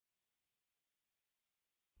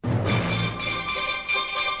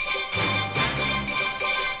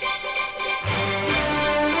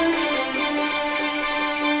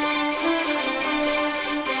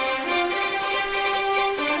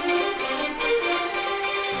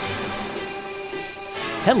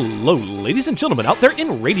Hello, ladies and gentlemen out there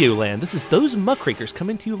in Radioland. This is Those Muckrakers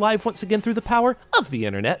coming to you live once again through the power of the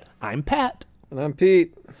internet. I'm Pat. And I'm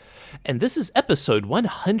Pete. And this is episode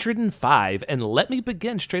 105. And let me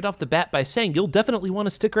begin straight off the bat by saying you'll definitely want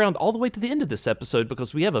to stick around all the way to the end of this episode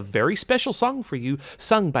because we have a very special song for you,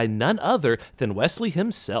 sung by none other than Wesley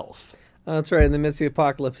himself. That's right. In the midst of the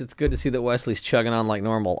apocalypse, it's good to see that Wesley's chugging on like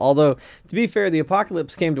normal. Although, to be fair, the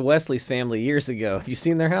apocalypse came to Wesley's family years ago. Have you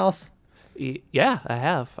seen their house? Yeah, I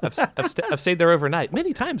have. I've stayed there overnight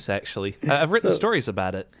many times, actually. I've written stories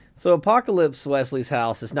about it. So Apocalypse Wesley's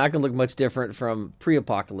house is not going to look much different from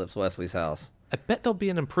pre-apocalypse Wesley's house. I bet there'll be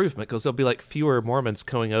an improvement because there'll be like fewer Mormons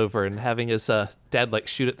going over and having his dad like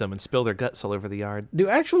shoot at them and spill their guts all over the yard. Do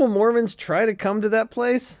actual Mormons try to come to that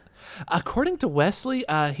place? According to Wesley,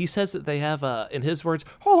 he says that they have, in his words,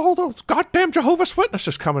 all those goddamn Jehovah's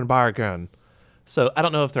Witnesses coming by again. So I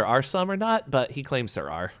don't know if there are some or not, but he claims there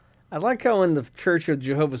are. I like how in the Church of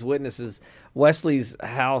Jehovah's Witnesses, Wesley's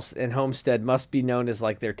house and homestead must be known as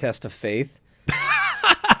like their test of faith.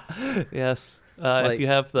 Yes. If you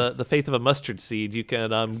have the faith of a mustard seed, you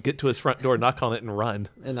can get to his front door, knock on it, and run.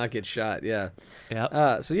 And not get shot, yeah.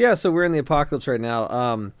 Yep. So we're in the apocalypse right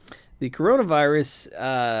now. The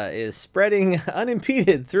coronavirus is spreading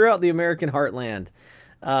unimpeded throughout the American heartland.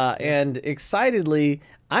 And excitedly,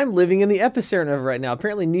 I'm living in the epicenter of it right now.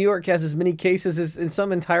 Apparently, New York has as many cases as in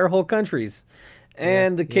some entire whole countries.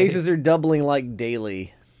 And the cases are doubling like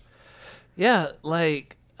daily. Yeah,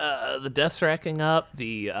 like the deaths are racking up.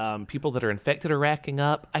 The people that are infected are racking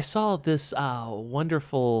up. I saw this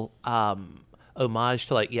wonderful homage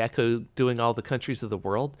to like Yakko doing all the countries of the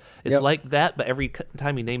world. It's like that, but every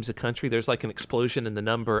time he names a country, there's like an explosion in the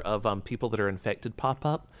number of people that are infected pop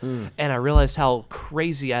up. And I realized how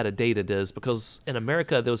crazy out of date it is because in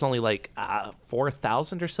America there was only like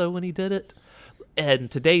 4,000 or so when he did it, and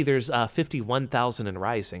today there's 51,000 and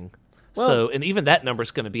rising. Well, and even that number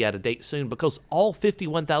is going to be out of date soon because all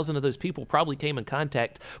 51,000 of those people probably came in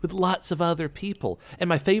contact with lots of other people. And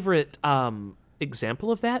my favorite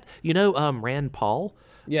example of that, Rand Paul.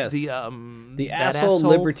 Yes. The asshole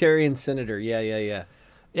libertarian senator. Yeah.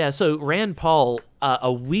 Yeah, so Rand Paul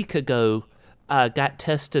a week ago got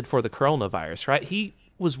tested for the coronavirus, right? He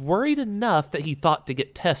was worried enough that he thought to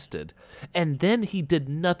get tested. And then he did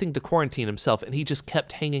nothing to quarantine himself, and he just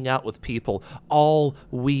kept hanging out with people all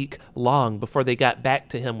week long before they got back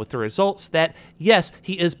to him with the results that, yes,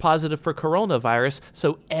 he is positive for coronavirus,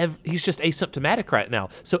 so he's just asymptomatic right now.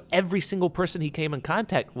 So every single person he came in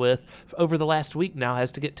contact with over the last week now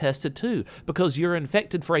has to get tested too, because you're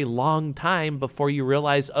infected for a long time before you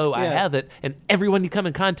realize, I have it, and everyone you come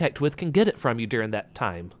in contact with can get it from you during that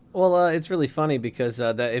time. Well, it's really funny because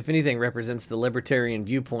that, if anything, represents the libertarian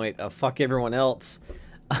viewpoint of fuck everyone else.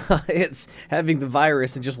 It's having the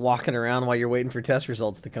virus and just walking around while you're waiting for test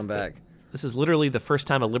results to come back. This is literally the first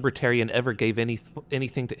time a libertarian ever gave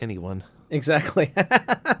anything to anyone. Exactly.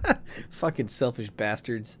 Fucking selfish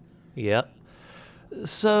bastards. Yep.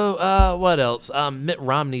 So, what else? Mitt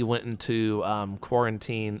Romney went into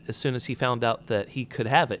quarantine as soon as he found out that he could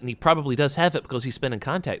have it. And he probably does have it because he's been in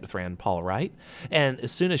contact with Rand Paul, right? And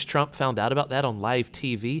as soon as Trump found out about that on live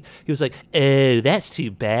TV, he was like, oh, that's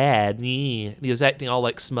too bad. And he was acting all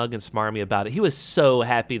like smug and smarmy about it. He was so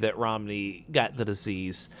happy that Romney got the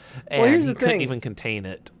disease. And here's he the couldn't thing. even contain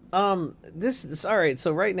it. This is all right.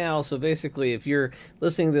 So right now, basically, if you're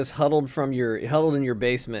listening to this huddled in your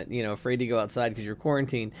basement, afraid to go outside because you're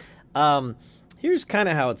quarantined, here's kind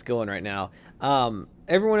of how it's going right now.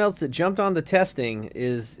 Everyone else that jumped on the testing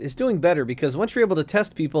is doing better because once you're able to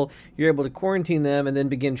test people, you're able to quarantine them and then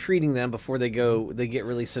begin treating them before they get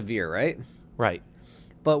really severe, right? Right.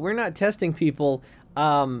 But we're not testing people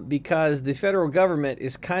because the federal government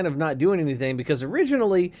is kind of not doing anything because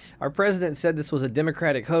originally our president said this was a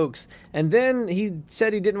Democratic hoax, and then he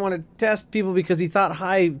said he didn't want to test people because he thought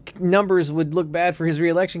high numbers would look bad for his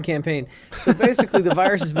reelection campaign. So basically the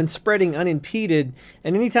virus has been spreading unimpeded,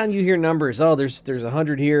 and anytime you hear numbers, there's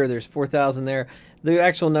 100 here, there's 4,000 there, the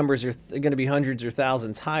actual numbers are going to be hundreds or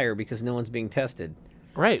thousands higher because no one's being tested.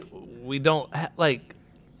 Right. We don't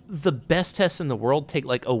the best tests in the world take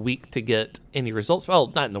like a week to get any results.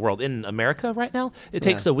 Well, not in the world, in America right now, it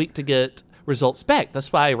takes a week to get results back.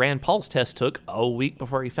 That's why Rand Paul's test took a week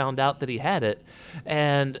before he found out that he had it.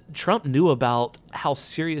 And Trump knew about how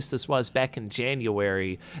serious this was back in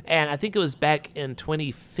January. And I think it was back in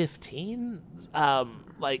 2015,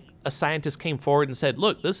 like a scientist came forward and said,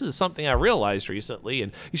 look, this is something I realized recently,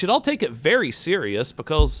 and you should all take it very serious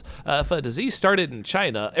because if a disease started in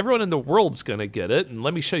China, everyone in the world's going to get it, and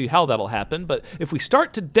let me show you how that'll happen. But if we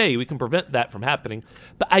start today, we can prevent that from happening.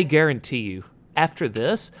 But I guarantee you, after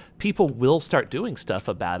this, people will start doing stuff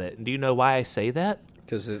about it. And do you know why I say that?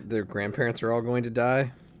 Because their grandparents are all going to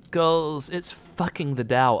die. Because it's fucking the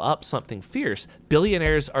Dow up something fierce.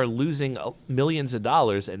 Billionaires are losing millions of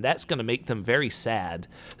dollars, and that's going to make them very sad.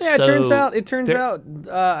 Yeah, it turns out,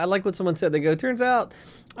 I like what someone said. They go, turns out,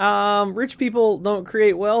 rich people don't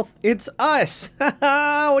create wealth. It's us.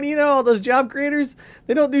 What do you know? All those job creators,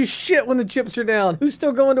 they don't do shit when the chips are down. Who's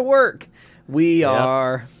still going to work? We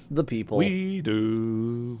are the people. We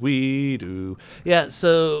do. Yeah,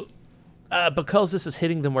 so... because this is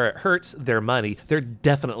hitting them where it hurts their money, they're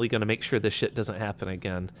definitely going to make sure this shit doesn't happen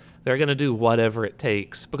again. They're going to do whatever it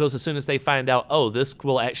takes, because as soon as they find out, oh, this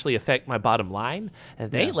will actually affect my bottom line, and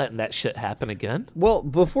they ain't letting that shit happen again. Well,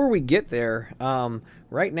 before we get there,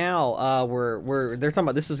 right now they're talking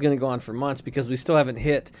about this is going to go on for months because we still haven't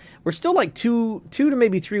hit. We're still like two to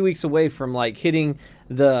maybe 3 weeks away from like hitting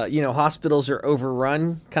the hospitals are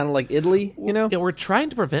overrun, kind of like Italy. Yeah, we're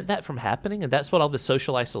trying to prevent that from happening, and that's what all the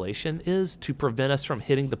social isolation is, to prevent us from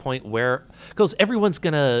hitting the point where, because everyone's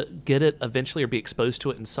going to get it eventually or be exposed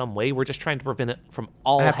to it in some way. We're just trying to prevent it from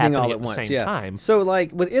all happening all at the once, same time. So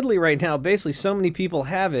like with Italy right now, basically so many people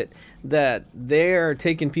have it that they're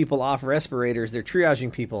taking people off respirators. They're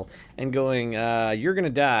triaging people and going, you're going to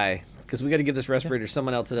die because we got to give this respirator to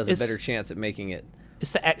someone else that has a better chance at making it.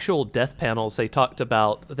 It's the actual death panels they talked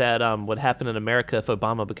about that would happen in America if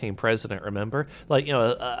Obama became president, remember? Like,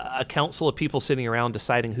 a council of people sitting around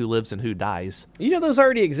deciding who lives and who dies. Those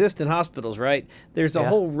already exist in hospitals, right? There's a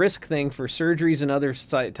whole risk thing for surgeries and other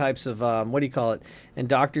types of, and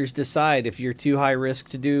doctors decide if you're too high risk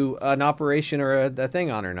to do an operation or a thing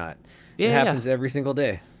on or not. It happens every single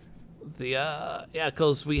day.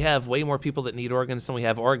 Because we have way more people that need organs than we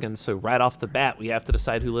have organs, so right off the bat we have to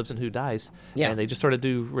decide who lives and who dies. And they just sort of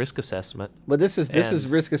do risk assessment. But this is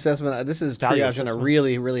risk assessment. This is triage on a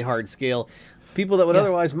really, really hard scale. People that would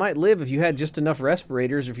otherwise might live if you had just enough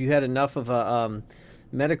respirators, or if you had enough of a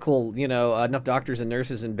medical, enough doctors and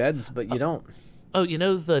nurses in beds, but you don't. Oh,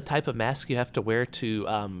 the type of mask you have to wear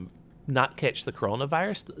to not catch the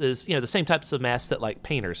coronavirus is the same types of masks that like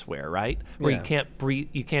painters wear, right? Where you can't breathe,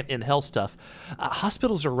 you can't inhale stuff.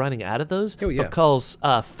 Hospitals are running out of those because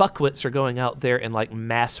fuckwits are going out there and like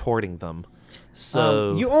mass hoarding them.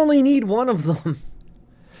 So you only need one of them.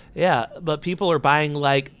 Yeah, but people are buying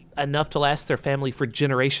like enough to last their family for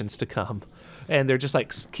generations to come. And they're just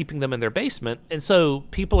like keeping them in their basement. And so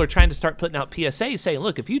people are trying to start putting out PSAs saying,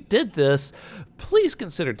 look, if you did this, please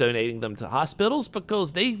consider donating them to hospitals,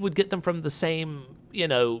 because they would get them from the same,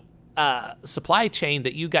 supply chain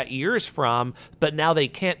that you got yours from, but now they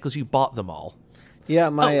can't because you bought them all. Yeah,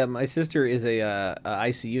 my sister is a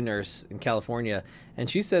ICU nurse in California, and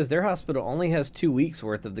she says their hospital only has 2 weeks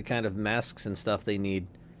worth of the kind of masks and stuff they need.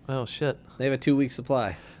 Oh, shit. They have a 2-week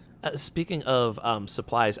supply. Speaking of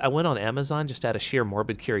supplies, I went on Amazon just out of sheer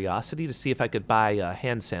morbid curiosity to see if I could buy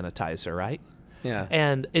hand sanitizer, right? Yeah.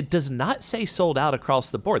 And it does not say sold out across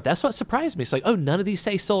the board. That's what surprised me. It's like, oh, none of these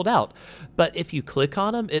say sold out. But if you click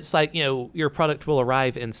on them, it's like, your product will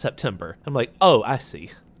arrive in September. I'm like, oh, I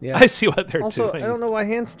see. Yeah. I see what they're also, doing. I don't know why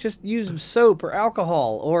hands just use soap or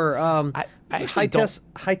alcohol or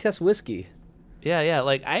high-test whiskey. Yeah.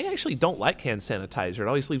 Like, I actually don't like hand sanitizer. It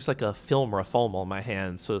always leaves like a film or a foam on my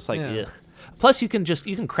hands. So it's like, ugh. Plus, you can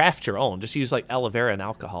craft your own. Just use like aloe vera and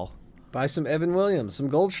alcohol. Buy some Evan Williams, some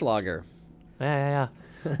Goldschlager. Yeah.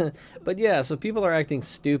 But yeah, so people are acting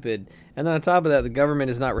stupid. And then on top of that, the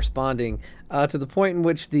government is not responding to the point in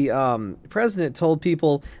which the president told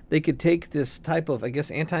people they could take this type of, I guess,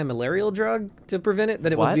 anti-malarial drug to prevent it,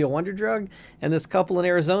 that it would be a wonder drug. And this couple in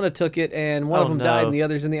Arizona took it, and one of them died and the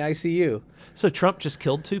other's in the ICU. So Trump just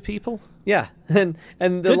killed 2 people? Yeah, and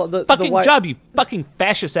the fucking wife, job, you fucking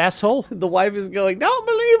fascist asshole. The wife is going, don't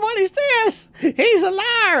believe what he says. He's a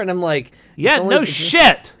liar. And I'm like, yeah, no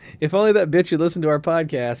shit. If only that bitch would listen to our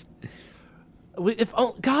podcast.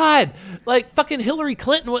 God, like fucking Hillary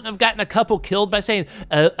Clinton wouldn't have gotten a couple killed by saying,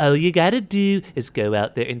 all you gotta do is go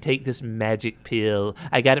out there and take this magic pill.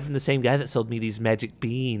 I got it from the same guy that sold me these magic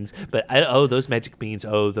beans. But those magic beans,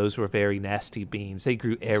 those were very nasty beans. They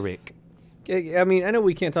grew Eric. I mean, I know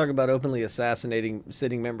we can't talk about openly assassinating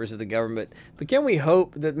sitting members of the government, but can we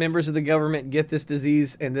hope that members of the government get this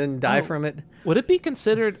disease and then die from it? Would it be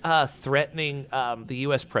considered threatening the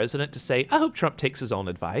U.S. president to say, I hope Trump takes his own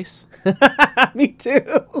advice? Me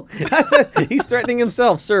too. He's threatening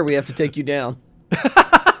himself. Sir, we have to take you down.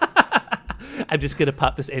 I'm just gonna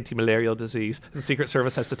pop this anti-malarial disease. The Secret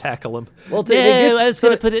Service has to tackle him. Well, I was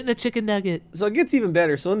gonna put it in a chicken nugget. So it gets even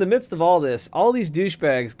better. So in the midst of all this, all these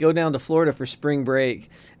douchebags go down to Florida for spring break,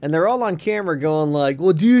 and they're all on camera going like,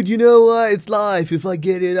 well, dude, you know what? It's life. If I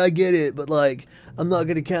get it, I get it. But, like, I'm not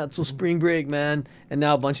going to cancel spring break, man. And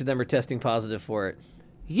now a bunch of them are testing positive for it.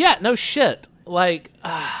 Yeah, no shit. Like,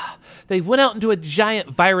 they went out into a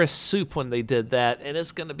giant virus soup when they did that, and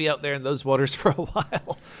it's going to be out there in those waters for a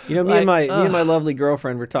while. You know, me and my lovely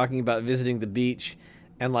girlfriend were talking about visiting the beach,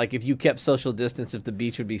 and, like, if you kept social distance, if the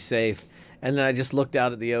beach would be safe. And then I just looked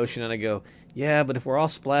out at the ocean, and I go, yeah, but if we're all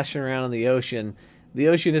splashing around in the ocean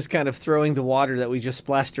is kind of throwing the water that we just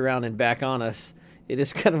splashed around and back on us. It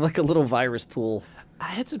is kind of like a little virus pool. I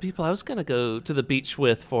had some people I was going to go to the beach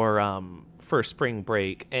with for spring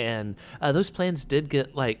break, and those plans did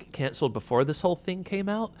get like canceled before this whole thing came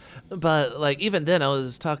out. But like even then, I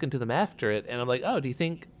was talking to them after it, and I'm like, oh, do you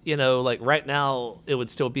think like right now it would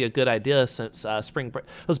still be a good idea since spring break?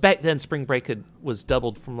 Because back then spring break was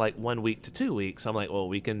doubled from like 1 week to 2 weeks. So I'm like, well,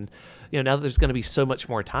 we can, now that there's going to be so much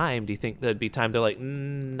more time, do you think there'd be time? They're like,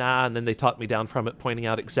 nah. And then they talked me down from it, pointing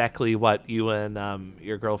out exactly what you and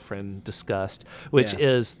your girlfriend discussed, which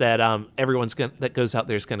is that everyone's that goes out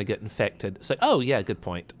there is going to get infected. It's like, oh yeah, good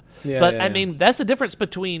point. Yeah, but yeah, I mean, that's the difference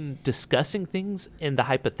between discussing things in the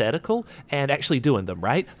hypothetical and actually doing them,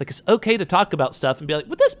 right? Like, it's okay to talk about stuff and be like,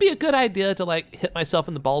 would this be a good idea to like hit myself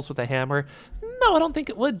in the balls with a hammer? No, I don't think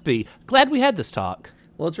it would be. Glad we had this talk.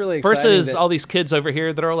 Well, it's really exciting. Versus all these kids over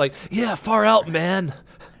here that are like, yeah, far out, man.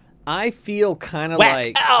 I feel kind of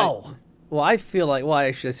like... Ow! I feel like,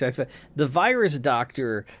 the virus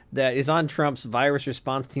doctor that is on Trump's virus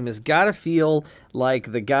response team has got to feel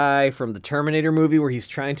like the guy from the Terminator movie where he's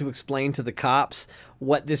trying to explain to the cops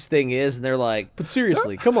what this thing is, and they're like, but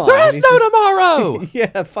seriously, come on. There is no tomorrow!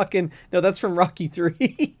 Yeah, no, that's from Rocky 3.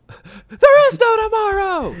 There is no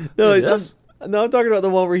tomorrow! No, I'm talking about the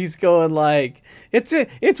one where he's going like,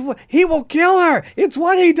 he will kill her. It's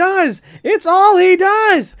what he does. It's all he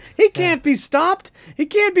does. He can't be stopped. He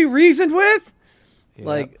can't be reasoned with. Yep.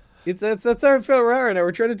 Like, that's how I felt right now.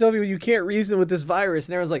 We're trying to tell people you can't reason with this virus.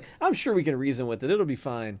 And everyone's like, I'm sure we can reason with it. It'll be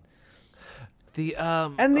fine. The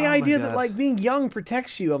idea that like being young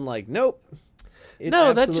protects you, I'm like, nope.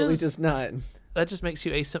 Absolutely does not. That just makes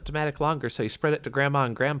you asymptomatic longer. So you spread it to grandma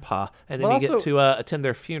and grandpa, and then you get to attend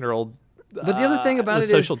their funeral. But the other thing about it is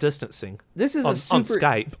social distancing. This is on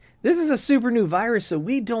Skype. This is a super new virus, so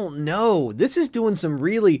we don't know. This is doing some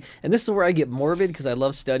really, and this is where I get morbid because I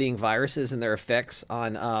love studying viruses and their effects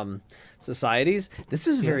on societies. This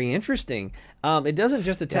is very interesting. It doesn't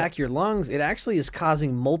just attack your lungs; it actually is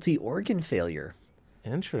causing multi-organ failure.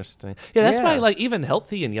 Interesting. Yeah, that's why like even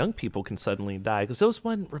healthy and young people can suddenly die. Because there was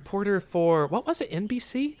one reporter for, what was it,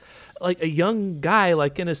 NBC? Like a young guy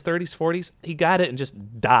like in his 30s, 40s, he got it and just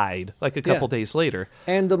died like a couple days later.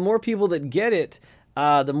 And the more people that get it,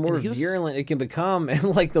 the more virulent it can become, and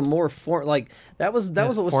like the more that was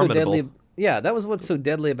what was so deadly. Yeah, that was what's so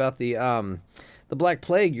deadly about the Black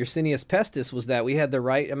Plague, Yersinia pestis, was that we had the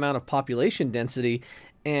right amount of population density.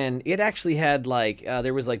 And it actually had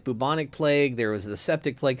there was like bubonic plague, there was the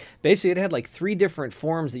septic plague. Basically, it had like 3 different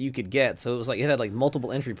forms that you could get. So it was like it had like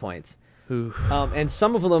multiple entry points. And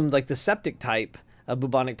some of them, like the septic type of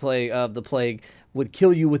bubonic plague, the plague, would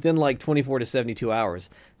kill you within like 24 to 72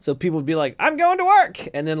 hours. So people would be like, I'm going to work.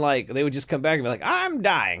 And then like they would just come back and be like, I'm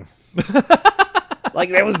dying.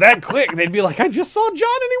 Like, that was that quick. They'd be like, I just saw John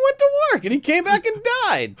and he went to work and he came back and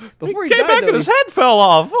died. Before he came died, back and his head fell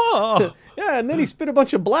off. Oh. Yeah, and then he spit a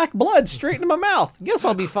bunch of black blood straight into my mouth. Guess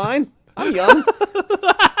I'll be fine. I'm young.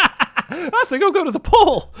 I think I'll go to the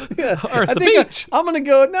pool. Yeah, or the beach. I'm going to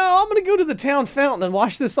go to the town fountain and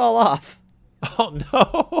wash this all off. Oh,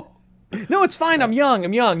 no. No, it's fine. I'm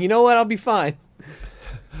young. You know what? I'll be fine.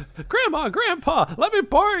 Grandma, Grandpa, let me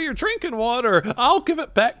borrow your drinking water. I'll give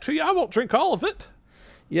it back to you. I won't drink all of it.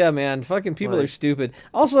 Yeah, man, fucking people are stupid.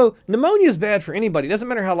 Also, pneumonia is bad for anybody. It doesn't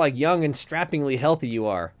matter how like young and strappingly healthy you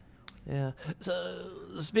are. Yeah. So,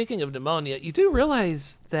 speaking of pneumonia, you do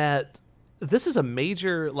realize that this is a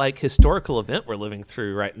major like historical event we're living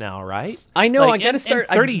through right now, right? I know. Like, I got to start.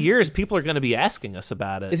 In 30 years, people are going to be asking us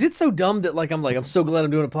about it. Is it so dumb that I'm so glad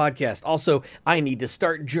I'm doing a podcast? Also, I need to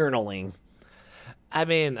start journaling. I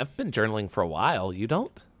mean, I've been journaling for a while. You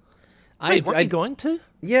don't? Wait, weren't you going to?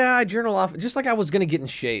 Yeah, I journal off, just like I was going to get in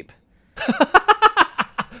shape.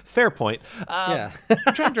 Fair point. Yeah.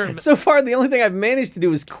 I'm trying to So far, the only thing I've managed to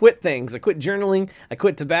do is quit things. I quit journaling. I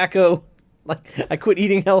quit tobacco. I quit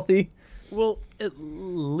eating healthy. Well, at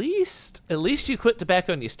least you quit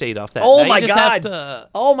tobacco and you stayed off that. Oh Now you my just have God! to-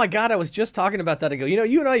 Oh my God! I was just talking about that ago. You know,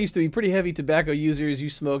 you and I used to be pretty heavy tobacco users. You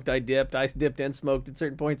smoked, I dipped and smoked at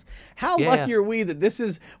certain points. How Yeah. lucky are we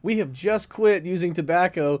that we have just quit using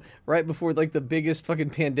tobacco right before like the biggest fucking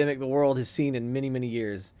pandemic the world has seen in many, many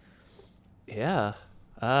years. Yeah.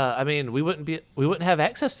 I mean, we wouldn't have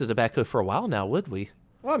access to tobacco for a while now, would we?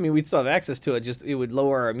 Well, I mean, we'd still have access to it. Just it would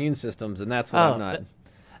lower our immune systems, and that's what I'm not.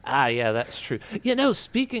 Yeah, that's true.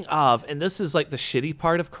 Speaking of, and this is like the shitty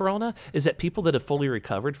part of Corona, is that people that have fully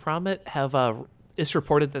recovered from it have, it's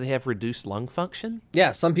reported that they have reduced lung function.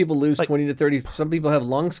 Yeah, some people lose Like- 20 to 30. Some people have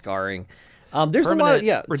lung scarring. There's a lot Permanent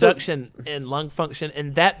of so- reduction in lung function,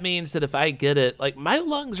 and that means that if I get it, like my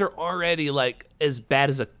lungs are already like as bad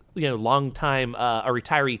as a long time a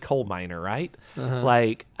retiree coal miner, right?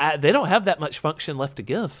 Like they don't have that much function left to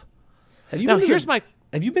give. have you Now been to here's the- my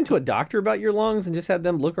Have you been to a doctor about your lungs and just had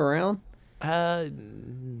them look around?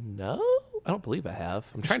 no, I don't believe I have.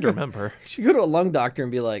 I'm trying to remember. You should go to a lung doctor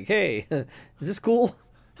and be like, "Hey, is this cool?"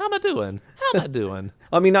 How am I doing?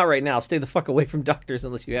 I mean, not right now. Stay the fuck away from doctors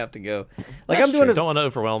unless you have to go. Like That's I'm doing true. a, Don't want to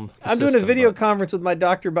overwhelm. the I'm doing a system, video but- conference with my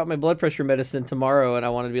doctor about my blood pressure medicine tomorrow, and I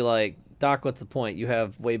want to be like, "Doc, what's the point? You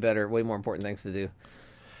have way more important things to do."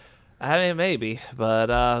 I mean, maybe, but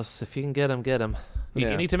if you can get them, get them. You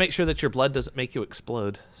Yeah. need to make sure that your blood doesn't make you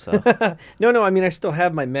explode. So No, I mean, I still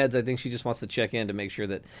have my meds. I think she just wants to check in to make sure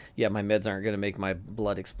that, yeah, my meds aren't going to make my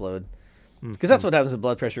blood explode. Because that's what happens with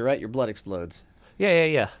blood pressure, right? Your blood explodes.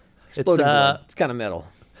 yeah. Exploding blood. It's kind of metal.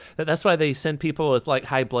 That's why they send people with like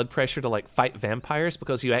high blood pressure to like fight vampires,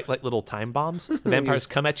 because you act like little time bombs. The vampires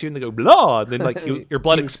come at you and they go blah, and then like your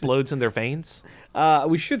blood explodes in their veins.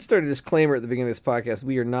 We should start a disclaimer at the beginning of this podcast.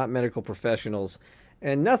 We are not medical professionals,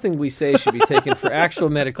 and nothing we say should be taken for actual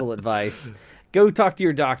medical advice. Go talk to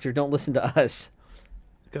your doctor. Don't listen to us.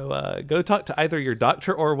 Go talk to either your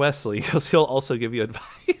doctor or Wesley, because he'll also give you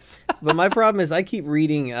advice. But my problem is I keep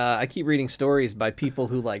reading stories by people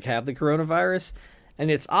who like have the coronavirus, and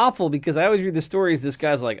it's awful because I always read the stories. This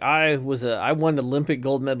guy's like, I won an Olympic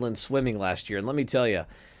gold medal in swimming last year, and let me tell you.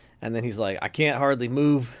 And then he's like, I can't hardly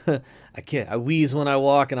move. I wheeze when I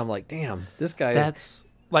walk, and I'm like, damn, this guy. That's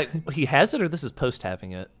like he has it, or this is post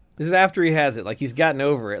having it. This is after he has it. Like he's gotten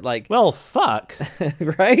over it. Like Well, fuck.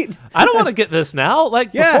 right? I don't want to get this now.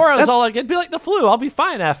 Like Yeah, before, I was that's- all like, it'd be like the flu. I'll be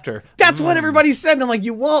fine after. That's what everybody said. And I'm like,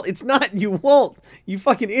 you won't. It's not. You won't. You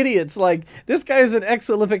fucking idiots. Like, this guy is an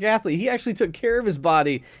ex-Olympic athlete. He actually took care of his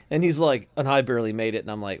body. And he's like, and I barely made it.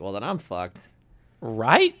 And I'm like, well, then I'm fucked.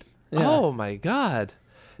 Right? Yeah. Oh my god.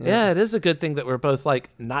 Yeah, it is a good thing that we're both like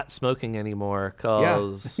not smoking anymore.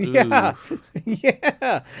 Cause Yeah.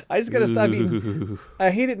 Yeah. I just got to stop eating. Ooh. I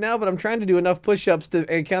hate it now, but I'm trying to do enough push-ups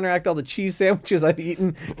to counteract all the cheese sandwiches I've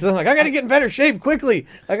eaten. Because I'm like, I got to get in better shape quickly.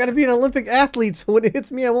 I got to be an Olympic athlete. So when it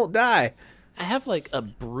hits me, I won't die. I have like a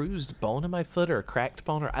bruised bone in my foot or a cracked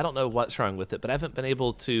bone, or I don't know what's wrong with it, but I haven't been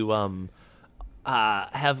able to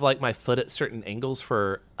have like my foot at certain angles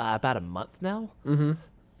for about a month now. Mm-hmm.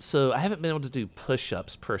 So I haven't been able to do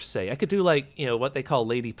push-ups per se. I could do like what they call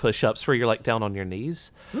lady push-ups, where you're like down on your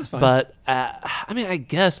knees. That's fine. But I mean, I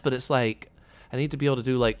guess, but it's like I need to be able to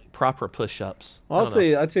do like proper push-ups. Well, I I'll don't tell know.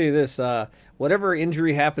 you. I'll tell you this. Whatever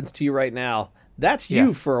injury happens to you right now, that's you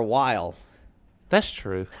Yeah. for a while. That's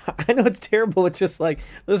true. I know it's terrible. It's just like,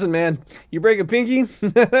 listen, man, you break a pinky,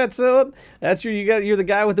 that's it. That's you're the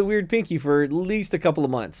guy with the weird pinky for at least a couple of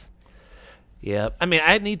months. Yeah, I mean,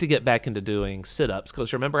 I need to get back into doing sit-ups,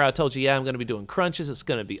 because remember how I told you, I'm going to be doing crunches. It's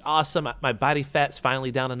going to be awesome. My body fat's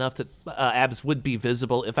finally down enough that abs would be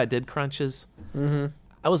visible if I did crunches. Mm-hmm.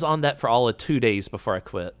 I was on that for all of 2 days before I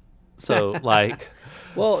quit. So like,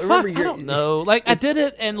 Well, fuck, remember, I don't know. Like I did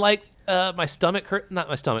it, and like my stomach hurt. Not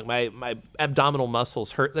my stomach. My abdominal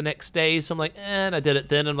muscles hurt the next day. So I'm like, and I did it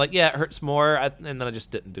then. I'm like, yeah, it hurts more. And then I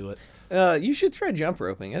just didn't do it. You should try jump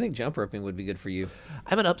roping. I think jump roping would be good for you.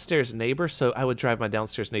 I'm an upstairs neighbor, so I would drive my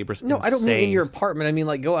downstairs neighbors. No, I don't mean in insane. your apartment. I mean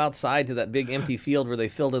like go outside to that big empty field where they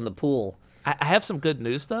filled in the pool. I have some good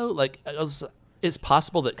news though. Like it's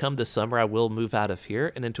possible that come this summer I will move out of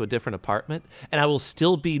here and into a different apartment, and I will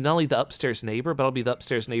still be not only the upstairs neighbor, but I'll be the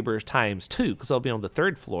upstairs neighbor times 2, because I'll be on the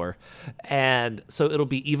 3rd floor, and so it'll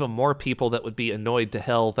be even more people that would be annoyed to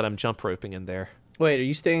hell that I'm jump roping in there. Wait, are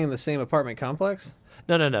you staying in the same apartment complex?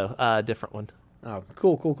 No, different one. Oh,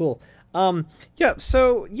 cool. Yeah,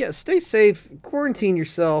 so, yeah, stay safe, quarantine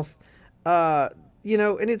yourself, and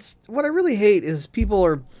it's, what I really hate is people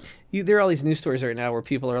are, there are all these news stories right now where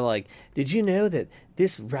people are like, did you know that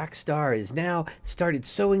this rock star is now started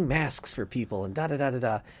sewing masks for people and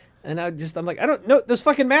da-da-da-da-da, and I'm like, I don't know, those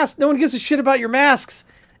fucking masks, no one gives a shit about your masks.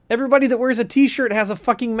 Everybody that wears a t-shirt has a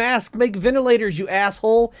fucking mask. Make ventilators, you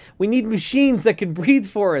asshole. We need machines that can breathe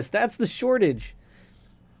for us. That's the shortage.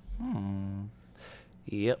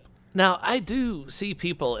 Yep. Now, I do see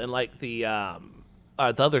people in like the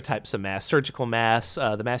other types of masks, surgical masks,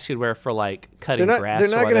 the masks you'd wear for like cutting grass. They're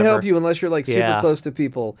not going to help you unless you're like super Yeah. close to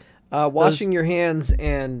people. Washing your hands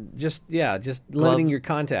and just limiting your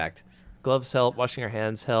contact. Gloves help. Washing your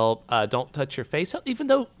hands help. Don't touch your face. Even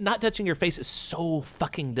though not touching your face is so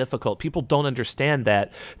fucking difficult, people don't understand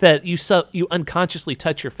that you unconsciously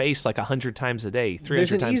touch your face like 100 times a day,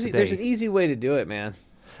 300 times a day. There's an easy way to do it, man.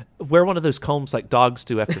 Wear one of those combs like dogs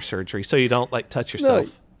do after surgery, so you don't like touch yourself.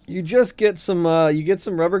 No, you just get some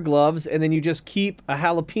rubber gloves, and then you just keep a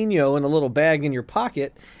jalapeno in a little bag in your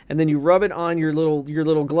pocket, and then you rub it on your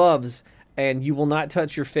little gloves, and you will not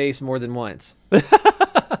touch your face more than once.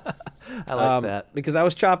 I like that. Because I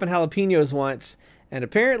was chopping jalapenos once, and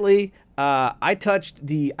apparently I touched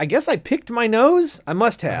I guess I picked my nose. I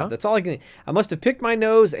must have. That's all I can. I must have picked my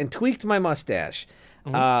nose and tweaked my mustache.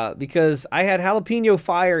 Because I had jalapeno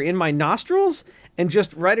fire in my nostrils and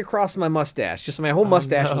just right across my mustache. Just my whole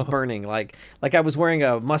mustache was burning, like I was wearing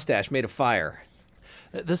a mustache made of fire.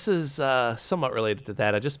 This is somewhat related to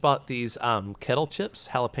that. I just bought these kettle chips,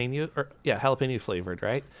 jalapeno flavored,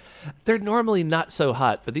 right? They're normally not so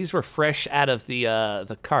hot, but these were fresh out of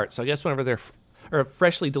the cart. So I guess whenever they're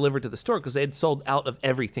freshly delivered to the store, because they had sold out of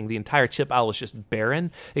everything. The entire chip aisle was just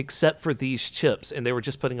barren, except for these chips, and they were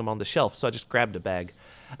just putting them on the shelf. So I just grabbed a bag.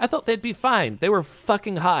 I thought they'd be fine. They were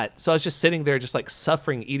fucking hot. So I was just sitting there just like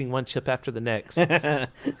suffering, eating one chip after the next.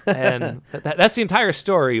 And that's the entire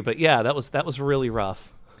story. But yeah, that was really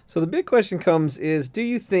rough. So the big question comes is, do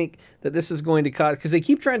you think that this is going to cause, because they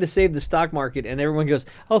keep trying to save the stock market and everyone goes,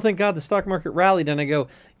 oh, thank God the stock market rallied. And I go,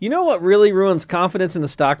 you know what really ruins confidence in the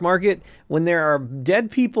stock market? When there are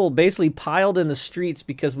dead people basically piled in the streets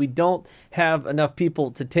because we don't have enough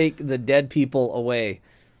people to take the dead people away.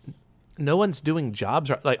 No one's doing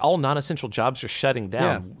jobs. Like all non-essential jobs are shutting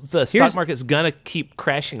down. Yeah. The stock market's gonna keep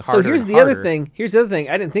crashing harder. So here's the other thing. Here's the other thing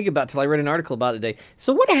I didn't think about till I read an article about it today.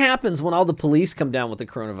 So what happens when all the police come down with the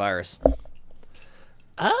coronavirus?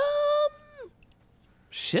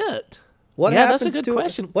 Shit. What happens? That's a good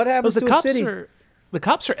question. What happens to a city? The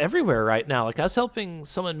cops are everywhere right now. Like I was helping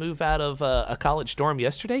someone move out of a college dorm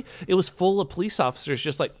yesterday. It was full of police officers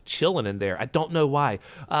just like chilling in there. I don't know why.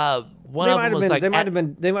 One of them was like they might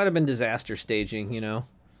have been disaster staging, you know.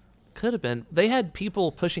 Could have been. They had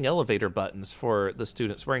people pushing elevator buttons for the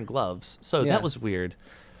students wearing gloves. So that was weird.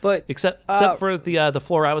 But except for the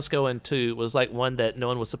floor I was going to was like one that no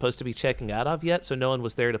one was supposed to be checking out of yet, so no one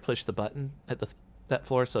was there to push the button at that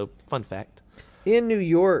floor. So fun fact. In New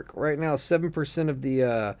York right now, 7% of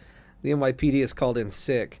the NYPD is called in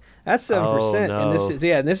sick. That's 7%, oh, no. and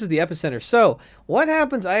this is the epicenter. So what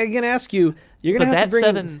happens? I again ask you, you're going to have to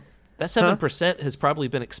bring that 7% has probably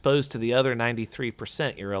been exposed to the other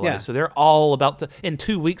 93%. You realize, Yeah. so they're all about to. In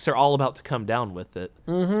 2 weeks, they're all about to come down with it.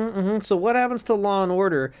 So what happens to law and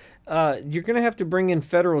order? You're going to have to bring in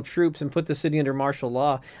federal troops and put the city under martial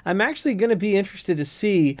law. I'm actually going to be interested to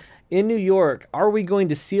see in New York, are we going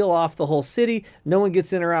to seal off the whole city? No one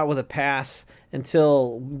gets in or out with a pass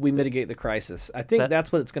until we mitigate the crisis. I think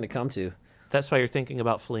that's what it's going to come to. That's why you're thinking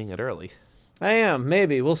about fleeing it early. I am,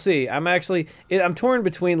 maybe. We'll see. I'm torn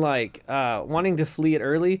between like wanting to flee it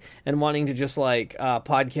early and wanting to just like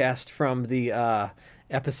podcast from the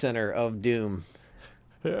epicenter of doom.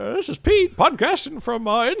 This is Pete podcasting from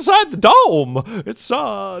inside the dome. It's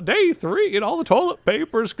day 3 and all the toilet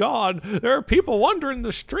paper's gone. There are people wandering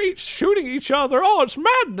the streets shooting each other. Oh, it's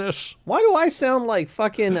madness. Why do I sound like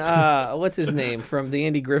fucking what's his name from the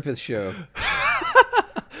Andy Griffith Show?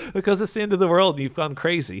 Because it's the end of the world and you've gone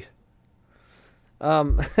crazy.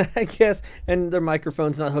 I guess, and their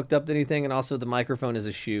microphone's not hooked up to anything, and also the microphone is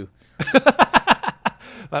a shoe.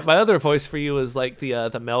 My other voice for you is like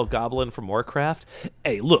the Mel Goblin from Warcraft.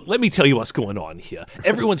 Hey, look, let me tell you what's going on here.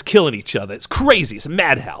 Everyone's killing each other. It's crazy. It's a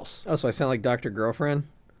madhouse. Oh, so I sound like Dr. Girlfriend?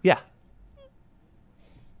 Yeah.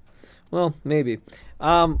 Well, maybe.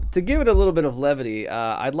 To give it a little bit of levity,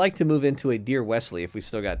 I'd like to move into a Dear Wesley if we've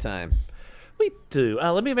still got time. We do.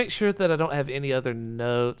 Let me make sure that I don't have any other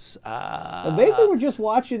notes. Basically, we're just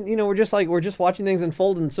watching. We're just watching things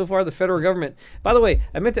unfold. And so far, the federal government. By the way,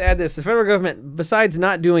 I meant to add this: the federal government, besides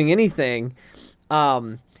not doing anything,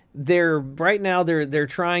 they're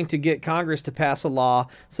trying to get Congress to pass a law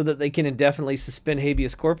so that they can indefinitely suspend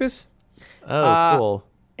habeas corpus. Oh, cool.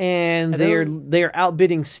 And they're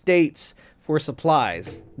outbidding states for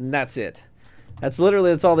supplies. And that's it. That's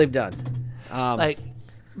all they've done.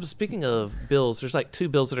 Speaking of bills, there's like 2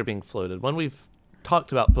 bills that are being floated. One we've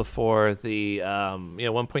talked about before, the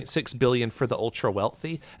 1.6 billion for the ultra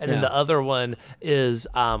wealthy, and then the other one is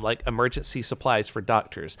like emergency supplies for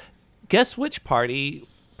doctors. Guess which party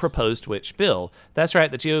proposed which bill? That's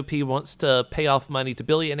right. The GOP wants to pay off money to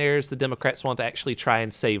billionaires. The Democrats want to actually try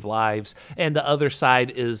and save lives, and the other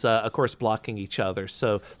side is, of course, blocking each other.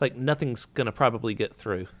 So, like, nothing's gonna probably get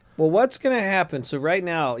through. Well, what's going to happen? So right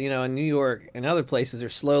now, in New York and other places, they're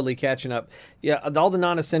slowly catching up. Yeah, all the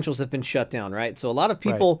non-essentials have been shut down, right? So a lot of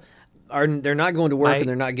people they're not going to work and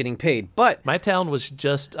they're not getting paid. But my town was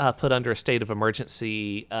just put under a state of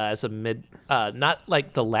emergency as a not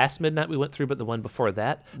like the last midnight we went through, but the one before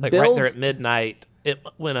that. Like right there at midnight, it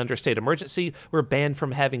went under state emergency. We're banned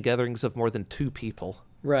from having gatherings of more than 2 people.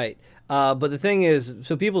 Right. But the thing is,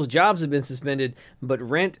 so people's jobs have been suspended, but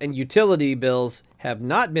rent and utility bills have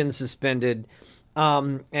not been suspended.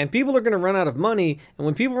 And people are going to run out of money. And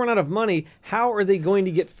when people run out of money, how are they going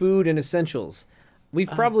to get food and essentials? We've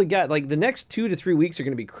probably got, like, the next 2 to 3 weeks are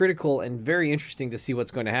going to be critical and very interesting to see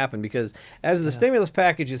what's going to happen, because as the stimulus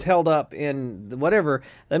package is held up in whatever,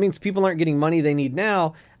 that means people aren't getting money they need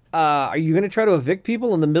now. Are you going to try to evict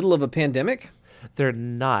people in the middle of a pandemic? They're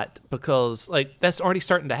not, because, like, that's already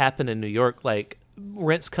starting to happen in New York. Like,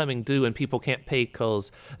 rent's coming due and people can't pay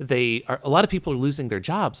because a lot of people are losing their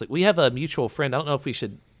jobs. Like, we have a mutual friend. I don't know if we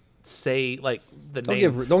should say, like, the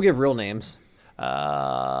name. Don't give real names.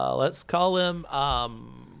 Let's call him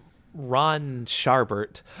Ron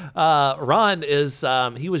Scharbert. Ron is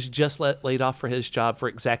he was just laid off for his job for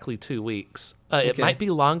exactly 2 weeks. It might be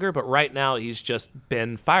longer, but right now he's just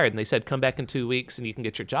been fired, and they said come back in 2 weeks and you can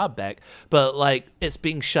get your job back. But, like, it's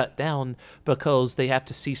being shut down because they have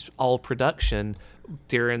to cease all production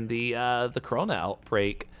during the corona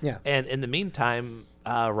outbreak. Yeah. And in the meantime,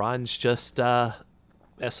 Ron's just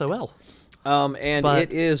SOL.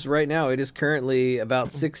 It is right now. It is currently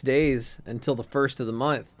about 6 days until the first of the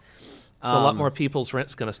month. So a lot more people's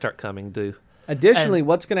rent's going to start coming due. Additionally,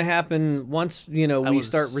 what's going to happen once we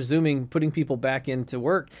start resuming putting people back into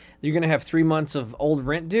work? You're going to have 3 months of old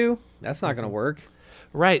rent due. That's not going to work.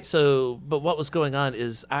 Right. So, but what was going on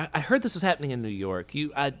is I heard this was happening in New York.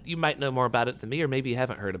 You might know more about it than me, or maybe you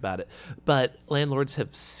haven't heard about it. But landlords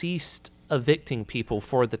have ceased evicting people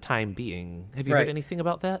for the time being. Have you heard anything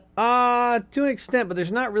about that? To an extent, but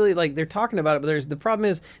there's not really, like, they're talking about it, but the problem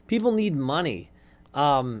is people need money.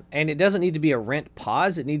 And it doesn't need to be a rent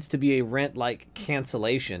pause. It needs to be a rent, like,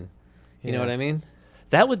 cancellation. You know what I mean?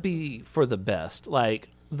 That would be for the best. Like,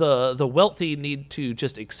 the wealthy need to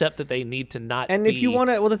just accept that they need to not if you want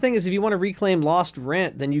to, well, the thing is, if you want to reclaim lost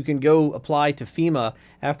rent, then you can go apply to FEMA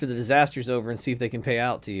after the disaster's over and see if they can pay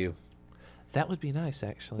out to you. That would be nice,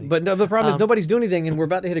 actually. But no, the problem is nobody's doing anything, and we're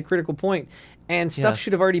about to hit a critical point, and stuff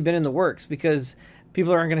should have already been in the works because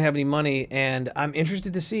people aren't going to have any money, and I'm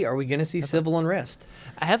interested to see, are we going to see civil unrest?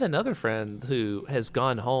 I have another friend who has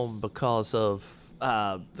gone home because of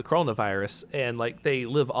the coronavirus, and, like, they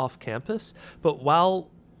live off campus, but while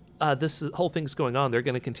this whole thing's going on, they're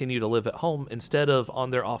going to continue to live at home instead of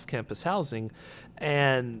on their off-campus housing,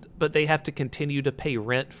 but they have to continue to pay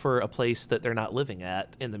rent for a place that they're not living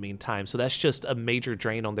at in the meantime. So that's just a major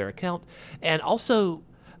drain on their account. And also,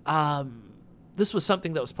 this was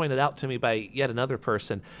something that was pointed out to me by yet another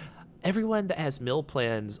person. Everyone that has meal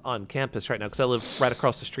plans on campus right now, because I live right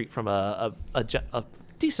across the street from a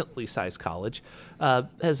decently sized college,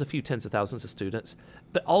 has a few tens of thousands of students.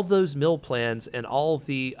 But all those meal plans and all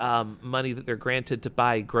the money that they're granted to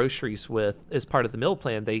buy groceries with as part of the meal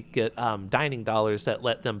plan, they get dining dollars that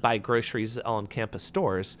let them buy groceries on campus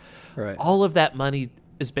stores. Right. All of that money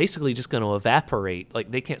is basically just going to evaporate.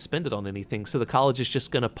 Like, they can't spend it on anything, so the college is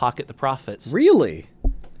just going to pocket the profits. Really?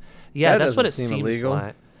 Yeah, that's what it seem seems illegal.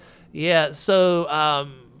 like. Yeah,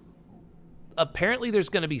 so apparently there's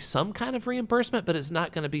going to be some kind of reimbursement, but it's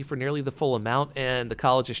not going to be for nearly the full amount, and the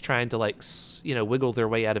college is trying to, like, wiggle their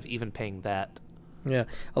way out of even paying that. Yeah,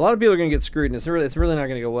 a lot of people are going to get screwed, and it's really not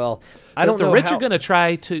going to go well. I don't know. The rich are going to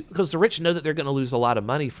try to, because the rich know that they're going to lose a lot of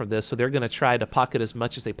money from this, so they're going to try to pocket as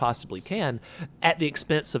much as they possibly can at the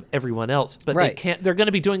expense of everyone else. But they can't. They're going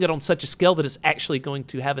to be doing it on such a scale that it's actually going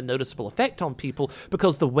to have a noticeable effect on people,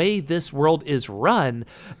 because the way this world is run,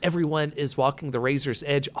 everyone is walking the razor's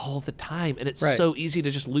edge all the time, and it's so easy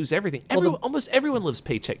to just lose everything. Almost everyone lives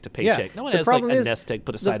paycheck to paycheck. Yeah, no one has, like, a nest egg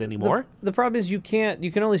put aside anymore. The problem is you can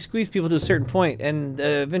only squeeze people to a certain point, and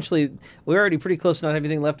eventually we're already pretty close to not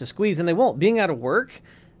having anything left to squeeze, and they won't. Being out of work,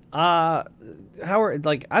 Howard,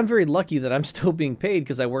 like, I'm very lucky that I'm still being paid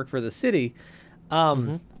because I work for the city,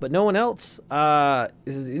 but no one else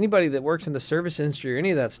is anybody that works in the service industry or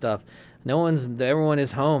any of that stuff. Everyone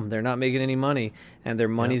is home. They're not making any money, and their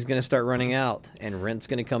money's going to start running out, and rent's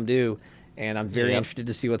going to come due. and I'm very Yep. interested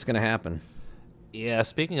to see what's going to happen. Yeah,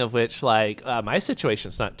 speaking of which, like my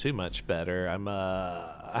situation's not too much better.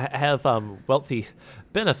 I have wealthy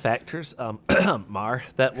benefactors, Mar,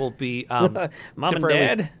 that will be Mom and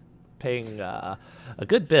temporarily Dad? paying a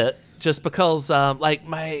good bit just because like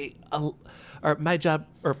my job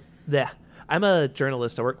or yeah, I'm a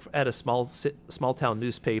journalist. I work at a small town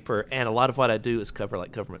newspaper, and a lot of what I do is cover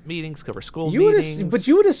like government meetings, cover school meetings. But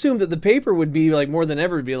you would assume that the paper would be like more than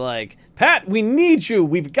ever be like, Pat, we need you.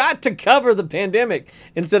 We've got to cover the pandemic,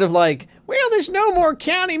 instead of like, well, there's no more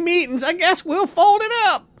county meetings. I guess we'll fold it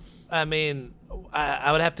up. I mean,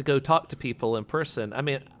 I would have to go talk to people in person. I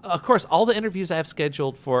mean, of course, all the interviews I have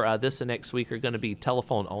scheduled for this and next week are going to be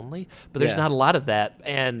telephone only, but there's Yeah. not a lot of that,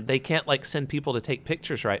 and they can't like send people to take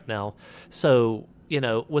pictures right now. So,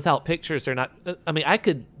 without pictures, they're not. I mean, I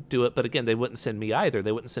could do it, but again, they wouldn't send me either.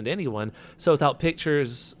 They wouldn't send anyone. So without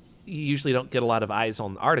pictures, you usually don't get a lot of eyes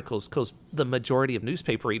on articles because the majority of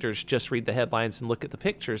newspaper readers just read the headlines and look at the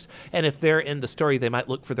pictures. And if they're in the story, they might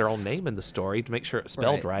look for their own name in the story to make sure it's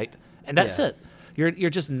spelled right. And that's Yeah. it. You're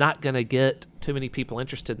just not going to get too many people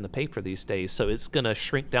interested in the paper these days. So it's going to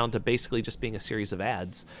shrink down to basically just being a series of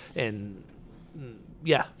ads. And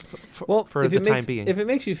yeah, for if the it time makes, being. if it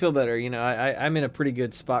makes you feel better, I'm in a pretty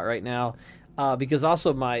good spot right now, because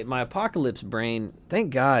also my apocalypse brain,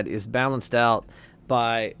 thank God, is balanced out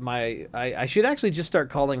by I should actually just start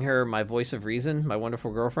calling her my voice of reason, my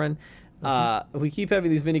wonderful girlfriend. We keep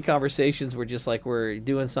having these mini conversations where just like we're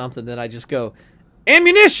doing something, then I just go,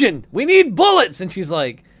 ammunition, we need bullets, and she's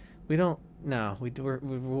like, we're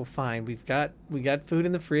fine, we got food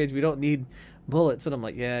in the fridge, we don't need bullets. And I'm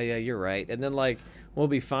like, yeah, you're right. And then like we'll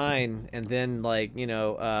be fine, and then like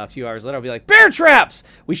a few hours later I'll be like, bear traps,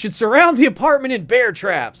 we should surround the apartment in bear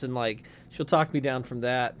traps, and like she'll talk me down from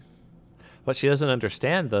that. What she doesn't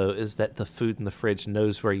understand, though, is that the food in the fridge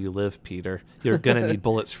knows where you live, Peter. You're going to need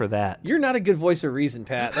bullets for that. You're not a good voice of reason,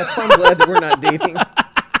 Pat. That's why I'm glad that we're not dating.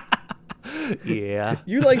 Yeah.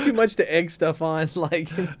 You like too much to egg stuff on, like,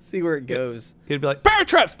 see where it goes. He'd be like, bear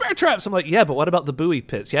traps, bear traps. I'm like, yeah, but what about the buoy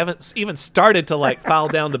pits? You haven't even started to, like, file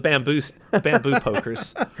down the bamboo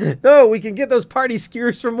pokers. No, we can get those party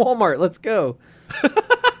skewers from Walmart. Let's go.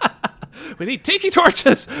 We need tiki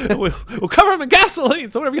torches. We'll cover them in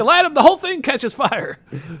gasoline, so whenever you light them, the whole thing catches fire.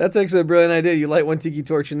 That's actually a brilliant idea. You light one tiki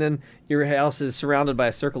torch, and then your house is surrounded by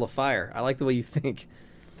a circle of fire. I like the way you think.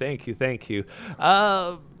 Thank you.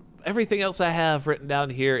 Everything else I have written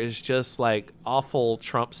down here is just like awful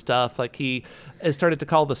Trump stuff. Like he has started to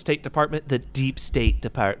call the State Department the Deep State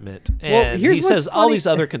Department, and here's he what's says all funny. these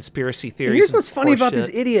other conspiracy theories. Here's and what's funny about this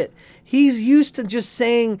horseshit. idiot. He's used to just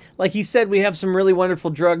saying, like he said, we have some really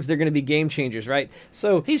wonderful drugs. They're going to be game changers, right?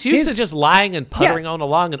 So He's used to just lying and puttering on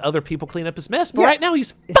along, and other people clean up his mess. But Yeah. right now,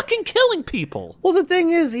 he's fucking killing people. Well, the thing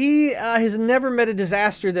is, he has never met a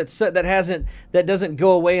disaster that doesn't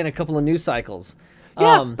go away in a couple of news cycles.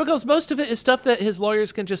 Yeah, because most of it is stuff that his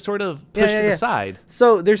lawyers can just sort of push to the side.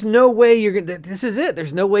 So there's no way you're gonna. This is it.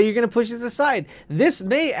 There's no way you're gonna push this aside. This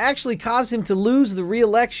may actually cause him to lose the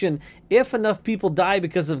re-election if enough people die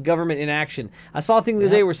because of government inaction. I saw a thing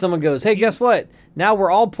today where someone goes, "Hey, guess what? Now we're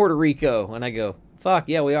all Puerto Rico," and I go, "Fuck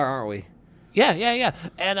yeah, we are, aren't we?" Yeah.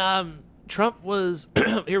 And Trump was.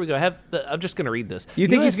 Here we go. I'm just gonna read this. You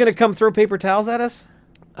think he's gonna come throw paper towels at us?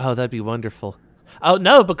 Oh, that'd be wonderful. Oh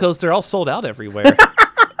no, because they're all sold out everywhere.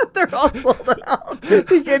 They're all sold out.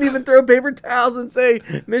 He can't even throw paper towels and say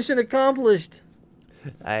mission accomplished.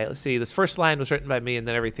 All right, let's see. This first line was written by me, and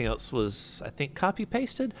then everything else was, I think,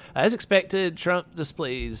 copy-pasted. As expected, Trump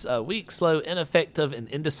displays weak, slow, ineffective, and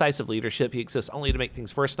indecisive leadership. He exists only to make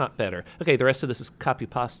things worse, not better. Okay, the rest of this is copy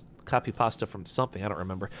pasta from something. I don't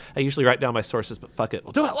remember. I usually write down my sources, but fuck it.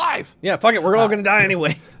 We'll do it live. Yeah, fuck it. We're all gonna die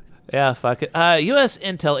anyway. Yeah, fuck it. U.S.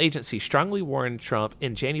 intel agency strongly warned Trump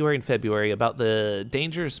in January and February about the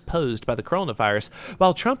dangers posed by the coronavirus,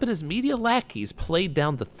 while Trump and his media lackeys played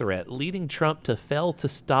down the threat, leading Trump to fail to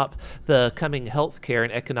stop the coming healthcare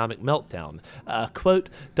and economic meltdown. Quote,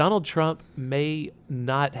 Donald Trump may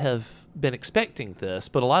not have been expecting this,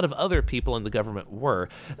 but a lot of other people in the government were.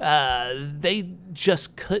 They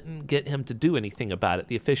just couldn't get him to do anything about it,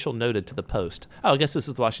 the official noted to the Post. Oh, I guess this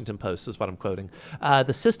is the Washington Post, is what I'm quoting.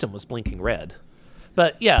 The system was blinking red.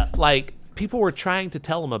 But yeah, like, people were trying to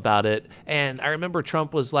tell him about it, and I remember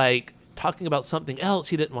Trump was like, talking about something else.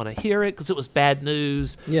 He didn't want to hear it because it was bad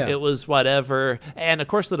news. Yeah. It was whatever. And of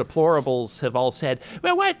course the deplorables have all said,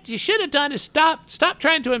 well, what you should have done is stop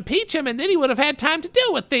trying to impeach him, and then he would have had time to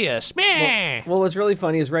deal with this. Meh. Well, what's really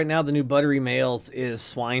funny is right now the new buttery males is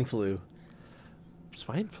swine flu.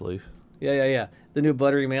 Swine flu. Yeah. The new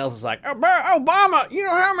buttery males is like, Obama, you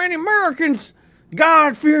know how many Americans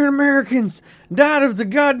God-fearing Americans died of the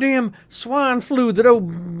goddamn swine flu that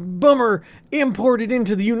old bummer imported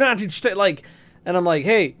into the United States. Like, and I'm like,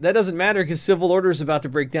 hey, that doesn't matter because civil order is about to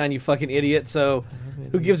break down, you fucking idiot. So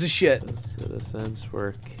who gives a shit? Citizens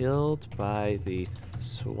were killed by the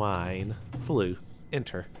swine flu.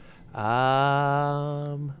 Enter.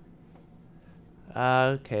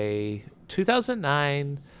 Okay.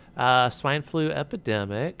 2009 swine flu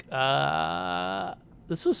epidemic.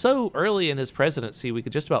 This was so early in his presidency, we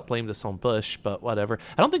could just about blame this on Bush, but whatever.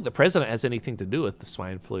 I don't think the president has anything to do with the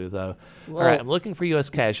swine flu, though. Well, all right, I'm looking for U.S.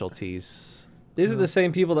 casualties. These are the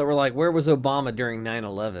same people that were like, where was Obama during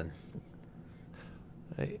 9/11?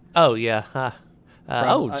 Oh, yeah. Huh.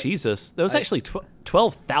 Prob- Jesus. There was actually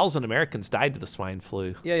 12,000 Americans died to the swine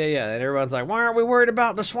flu. Yeah. And everyone's like, why aren't we worried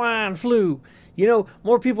about the swine flu? You know,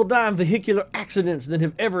 more people die in vehicular accidents than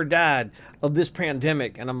have ever died of this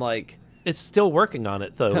pandemic. And I'm like... It's still working on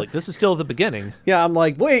it, though. Like, this is still the beginning. Yeah, I'm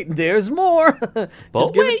like, wait, there's more.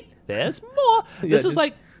 But wait, there's more. Yeah, This is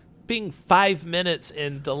like being 5 minutes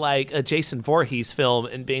into, like, a Jason Voorhees film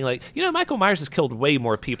and being like, you know, Michael Myers has killed way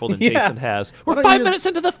more people than Yeah. Jason has. Why We're don't you 5 just- minutes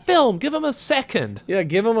into the film. Give him a second. Yeah,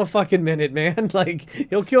 give him a fucking minute, man. Like,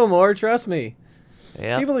 he'll kill more, trust me.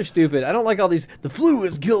 Yeah. People are stupid. I don't like all these, the flu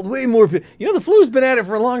has killed way more people. You know, the flu's been at it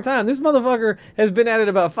for a long time. This motherfucker has been at it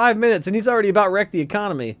about 5 minutes, and he's already about wrecked the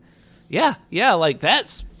economy. Yeah, like,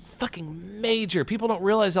 that's fucking major. People don't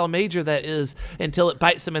realize how major that is until it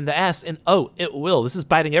bites them in the ass. And, oh, it will. This is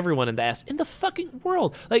biting everyone in the ass in the fucking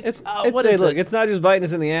world. Like, what is look, it? it's not just biting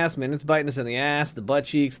us in the ass, man. It's biting us in the ass, the butt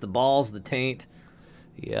cheeks, the balls, the taint.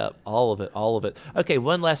 Yep, all of it. Okay,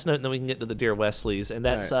 one last note, and then we can get to the Dear Wesleys, and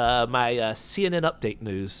that's my CNN update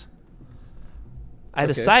news. I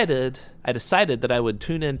decided that I would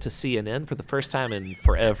tune in to CNN for the first time in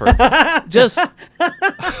forever. Just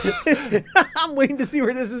I'm waiting to see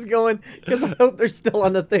where this is going because I hope they're still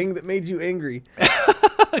on the thing that made you angry.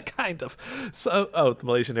 kind of. So, the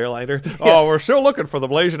Malaysian airliner. Oh, we're still looking for the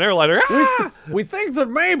Malaysian airliner. Ah! We think that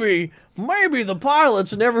maybe the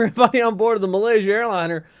pilots and everybody on board of the Malaysia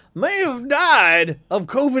airliner may have died of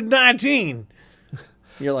COVID-19.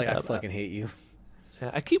 You're like, I fucking hate you.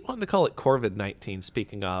 Yeah, I keep wanting to call it Corvid-19,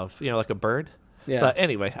 speaking of, like a bird. Yeah. But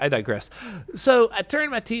anyway, I digress. So I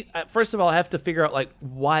turned my first of all, I have to figure out, like,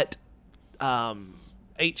 what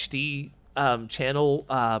HD channel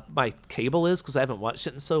my cable is, because I haven't watched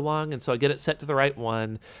it in so long, and so I get it set to the right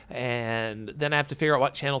one, and then I have to figure out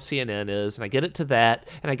what channel CNN is, and I get it to that,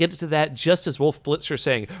 and I get it to that just as Wolf Blitzer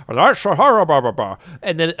saying, and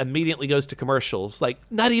then it immediately goes to commercials. Like,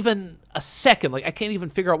 not even a second. Like, I can't even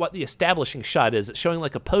figure out what the establishing shot is. It's showing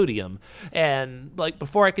like a podium, and like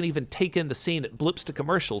before I can even take in the scene, it blips to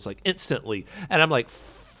commercials like instantly, and I'm like,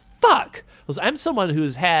 fuck. Because I'm someone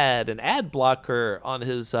who's had an ad blocker on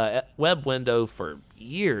his web window for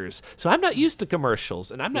years, so I'm not used to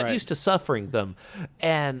commercials, and I'm not used to suffering them.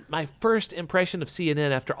 And my first impression of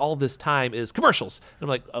CNN after all this time is commercials. And I'm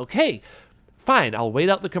like, okay, fine, I'll wait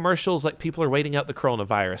out the commercials like people are waiting out the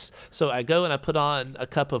coronavirus. So I go and I put on a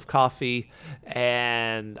cup of coffee,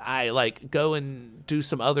 and I like go and do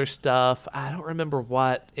some other stuff. I don't remember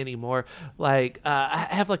what anymore. Like I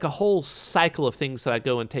have like a whole cycle of things that I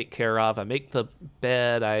go and take care of. I make the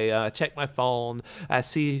bed. I check my phone. I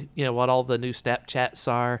see what all the new Snapchats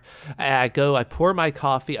are. I go. I pour my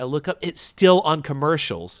coffee. I look up. It's still on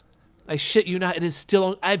commercials. I shit you not, it is still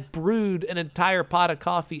on. I brewed an entire pot of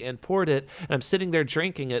coffee and poured it, and I'm sitting there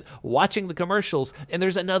drinking it, watching the commercials, and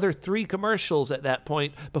there's another 3 commercials at that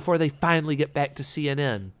point before they finally get back to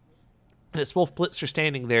CNN. And it's Wolf Blitzer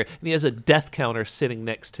standing there, and he has a death counter sitting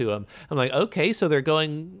next to him. I'm like, okay, so they're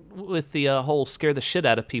going with the whole scare the shit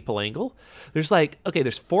out of people angle. There's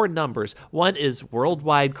there's 4 numbers. One is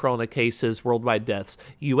worldwide corona cases, worldwide deaths.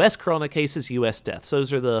 U.S. corona cases, U.S. deaths.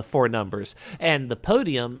 Those are the 4 numbers. And the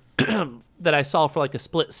podium that I saw for like a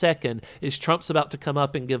split second is Trump's about to come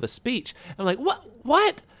up and give a speech. I'm like,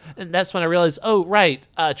 what? And that's when I realized, oh, right,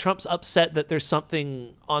 Trump's upset that there's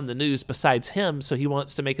something on the news besides him, so he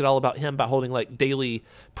wants to make it all about him by holding like daily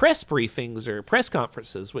press briefings or press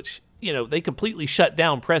conferences, which, they completely shut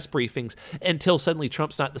down press briefings until suddenly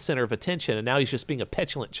Trump's not the center of attention, and now he's just being a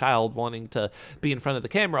petulant child wanting to be in front of the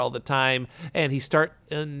camera all the time,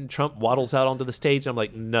 and Trump waddles out onto the stage, and I'm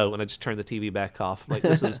like, no, and I just turn the TV back off. I'm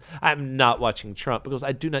like, I'm not watching Trump, because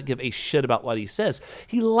I do not give a shit about what he says.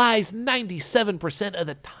 He lies 97% of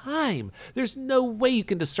the time. There's no way you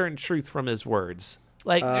can discern truth from his words.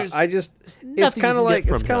 Like, it's kind of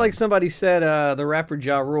like somebody said, the rapper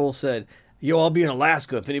Ja Rule said, yo, I'll be in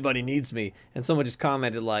Alaska if anybody needs me. And someone just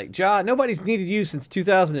commented like, Ja, nobody's needed you since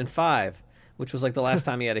 2005, which was like the last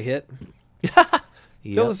time he had a hit.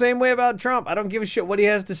 Feel Yep. the same way about Trump. I don't give a shit what he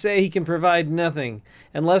has to say. He can provide nothing.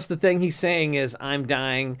 Unless the thing he's saying is, I'm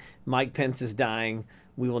dying, Mike Pence is dying,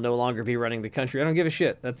 we will no longer be running the country. I don't give a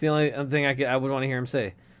shit. That's the only thing I would want to hear him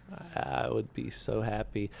say. I would be so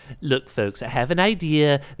happy. Look, folks, I have an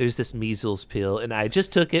idea. There's this measles pill, and I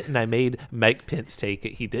just took it, and I made Mike Pence take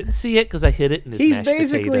it. He didn't see it because I hid it in his mashed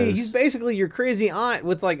potatoes. He's basically your crazy aunt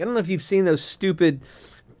with, like, I don't know if you've seen those stupid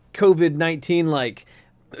COVID-19, like,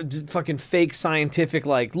 fucking fake scientific,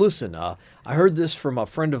 like, listen, I heard this from a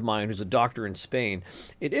friend of mine who's a doctor in Spain.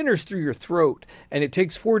 It enters through your throat, and it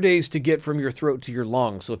takes 4 days to get from your throat to your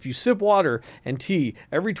lungs. So if you sip water and tea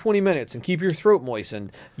every 20 minutes and keep your throat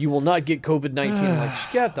moistened, you will not get COVID-19. I'm like,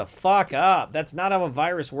 shut the fuck up. That's not how a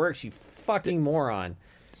virus works, you fucking moron.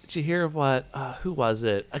 Did you hear what, who was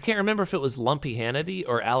it? I can't remember if it was Lumpy Hannity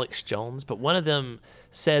or Alex Jones, but one of them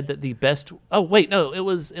said that the best, oh wait, no, it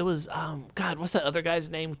was, God, what's that other guy's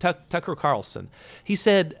name? Tucker Carlson. He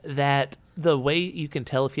said that the way you can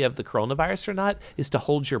tell if you have the coronavirus or not is to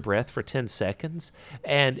hold your breath for 10 seconds.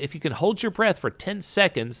 And if you can hold your breath for 10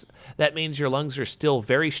 seconds, that means your lungs are still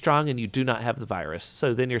very strong and you do not have the virus.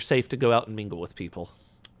 So then you're safe to go out and mingle with people.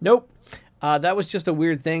 Nope. That was just a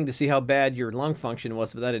weird thing to see how bad your lung function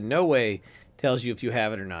was, but that in no way tells you if you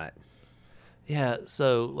have it or not. Yeah,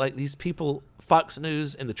 so like these people, Fox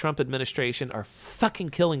News and the Trump administration are fucking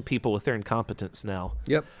killing people with their incompetence now.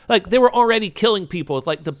 Yep. Like they were already killing people with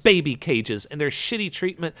like the baby cages and their shitty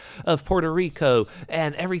treatment of Puerto Rico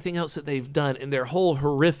and everything else that they've done in their whole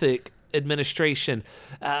horrific administration,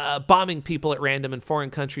 bombing people at random in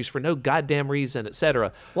foreign countries for no goddamn reason,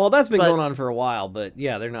 etc. Well, that's been going on for a while, but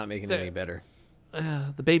yeah, they're not making it any better.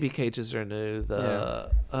 The baby cages are new.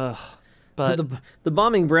 But the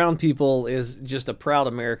bombing brown people is just a proud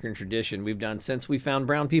American tradition we've done since we found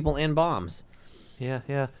brown people and bombs.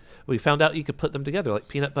 Yeah. We found out you could put them together like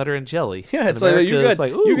peanut butter and jelly. Yeah, it's like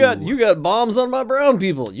you got bombs on my brown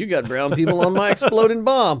people. You got brown people on my exploding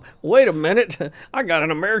bomb. Wait a minute, I got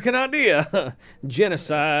an American idea.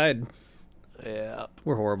 Genocide. Yeah,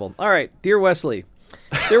 we're horrible. All right, dear Wesley.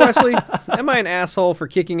 Dear Wesley, am I an asshole for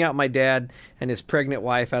kicking out my dad and his pregnant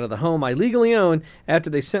wife out of the home I legally own after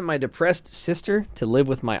they sent my depressed sister to live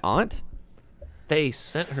with my aunt? They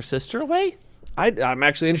sent her sister away? I'm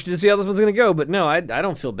actually interested to see how this one's going to go, but no, I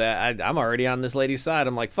don't feel bad. I'm already on this lady's side.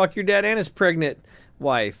 I'm like, fuck your dad and his pregnant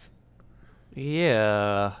wife.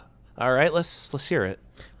 Yeah. All right, let's hear it.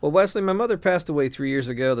 Well, Wesley, my mother passed away 3 years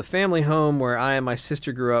ago. The family home where I and my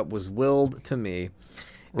sister grew up was willed to me.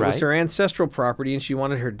 It was her ancestral property, and she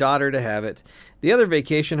wanted her daughter to have it. The other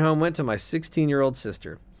vacation home went to my 16-year-old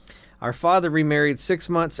sister. Our father remarried 6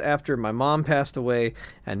 months after my mom passed away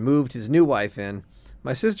and moved his new wife in.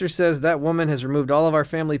 My sister says that woman has removed all of our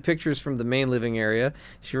family pictures from the main living area.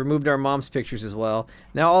 She removed our mom's pictures as well.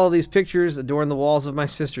 Now all of these pictures adorn the walls of my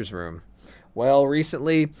sister's room. Well,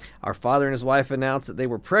 recently, our father and his wife announced that they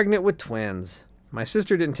were pregnant with twins. My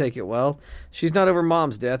sister didn't take it well. She's not over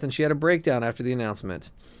mom's death, and she had a breakdown after the announcement.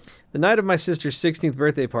 The night of my sister's 16th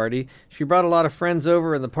birthday party, she brought a lot of friends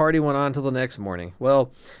over, and the party went on till the next morning.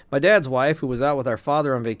 Well, my dad's wife, who was out with our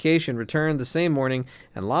father on vacation, returned the same morning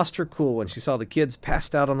and lost her cool when she saw the kids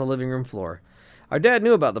passed out on the living room floor. Our dad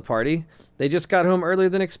knew about the party. They just got home earlier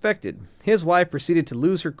than expected. His wife proceeded to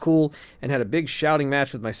lose her cool and had a big shouting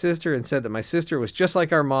match with my sister and said that my sister was just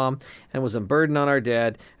like our mom and was a burden on our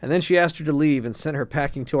dad, and then she asked her to leave and sent her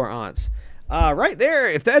packing to our aunt's. Right there,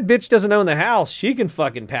 if that bitch doesn't own the house, she can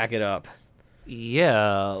fucking pack it up.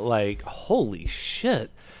 Yeah, like, holy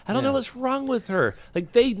shit. I don't know what's wrong with her.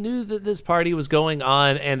 Like, they knew that this party was going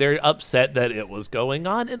on, and they're upset that it was going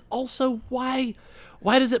on. And also, why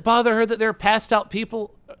does it bother her that there are passed out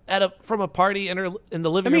people from a party in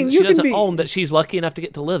the living room that she doesn't own that she's lucky enough to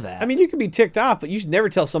get to live at? I mean, you can be ticked off, but you should never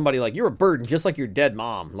tell somebody, like, you're a burden just like your dead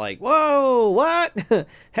mom. Like, whoa, what?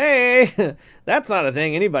 Hey, that's not a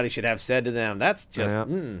thing anybody should have said to them. That's just,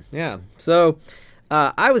 yeah. So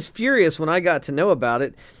I was furious when I got to know about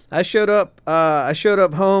it. I showed up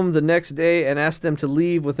home the next day and asked them to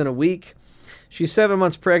leave within a week. She's 7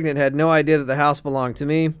 months pregnant, had no idea that the house belonged to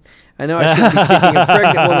me. I know I shouldn't be kicking a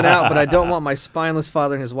pregnant woman out, but I don't want my spineless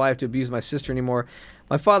father and his wife to abuse my sister anymore.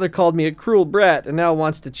 My father called me a cruel brat and now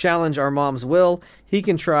wants to challenge our mom's will. He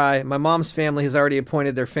can try. My mom's family has already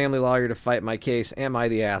appointed their family lawyer to fight my case. Am I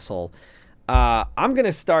the asshole? I'm going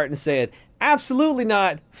to start and say it. Absolutely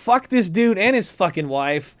not. Fuck this dude and his fucking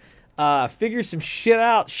wife. Figure some shit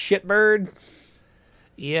out, shitbird.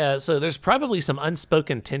 Yeah, so there's probably some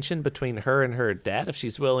unspoken tension between her and her dad if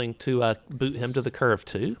she's willing to boot him to the curb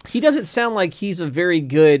too. He doesn't sound like he's a very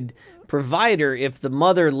good provider if the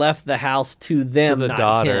mother left the house to them, the not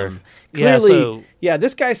daughter. him. Yeah, Clearly, so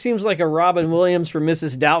this guy seems like a Robin Williams from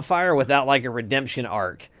Mrs. Doubtfire without like a redemption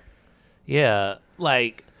arc. yeah,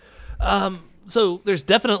 like, so there's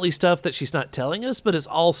definitely stuff that she's not telling us, but it's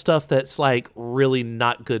all stuff that's like really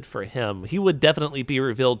not good for him. He would definitely be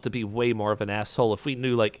revealed to be way more of an asshole if we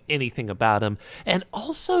knew like anything about him. And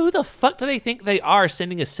also, who the fuck do they think they are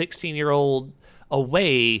sending a 16-year-old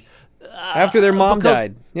away After their mom because-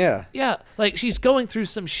 died. Yeah. Yeah, like she's going through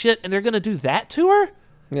some shit, and they're gonna do that to her,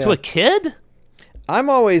 Yeah. to a kid. I'm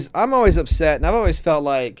always upset, and I've always felt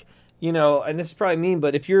like, and this is probably mean,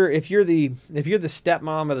 but if you're the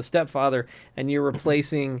stepmom or the stepfather and you're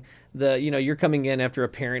replacing you're coming in after a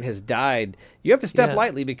parent has died, you have to step Yeah.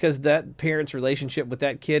 lightly because that parent's relationship with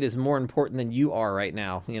that kid is more important than you are right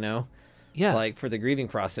now, Yeah, like for the grieving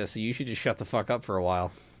process. So you should just shut the fuck up for a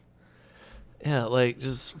while. yeah, like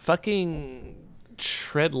just fucking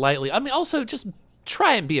tread lightly. I mean, also just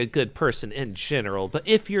try and be a good person in general. But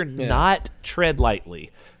if you're not, tread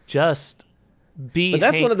lightly. Just be. But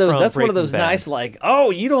that's Hank one of those. from That's one of Breaking those Bad. nice, like,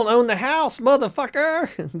 oh, you don't own the house,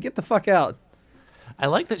 motherfucker. Get the fuck out. I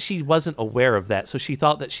like that she wasn't aware of that, so she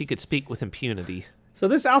thought that she could speak with impunity. So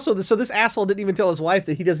this asshole didn't even tell his wife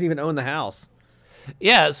that he doesn't even own the house.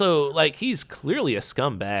 Yeah, so like he's clearly a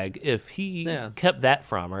scumbag if he kept that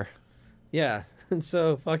from her. Yeah, and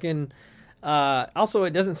so fucking. Also,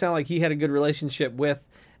 it doesn't sound like he had a good relationship with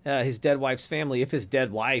his dead wife's family. If his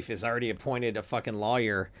dead wife is already appointed a fucking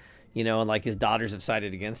lawyer, and like his daughters have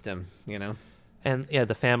sided against him, And yeah,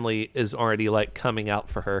 the family is already like coming out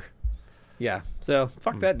for her. Yeah, so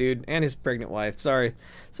fuck that dude and his pregnant wife. Sorry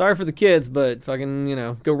for the kids, but fucking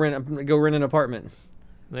go rent an apartment.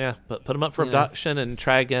 Yeah, but put them up for adoption and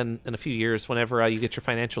try again in a few years whenever you get your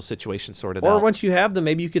financial situation sorted Or out. once you have them,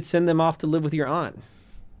 maybe you could send them off to live with your aunt.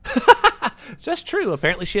 That's true.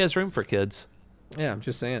 Apparently, she has room for kids. Yeah, I'm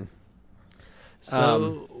just saying.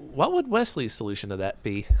 So, what would Wesley's solution to that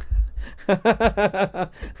be?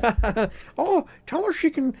 Oh, tell her she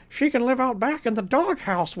can live out back in the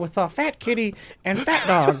doghouse with Fat Kitty and Fat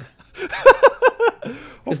Dog.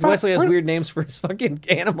 Because Wesley has weird names for his fucking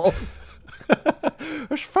animals.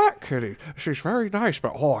 It's Fat Kitty. She's very nice,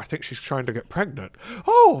 but I think she's trying to get pregnant.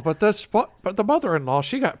 Oh, but the mother-in-law,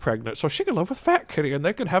 she got pregnant, so she can live with Fat Kitty, and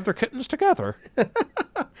they can have their kittens together.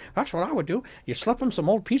 That's what I would do. You slip them some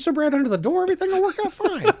old pizza bread under the door, everything will work out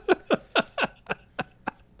fine.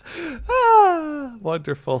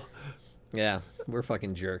 Wonderful. Yeah, we're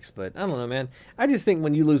fucking jerks, but I don't know, man. I just think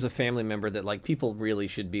when you lose a family member that like people really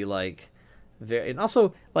should be like very, and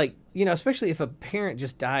also like, especially if a parent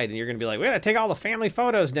just died and you're going to be like, we got to take all the family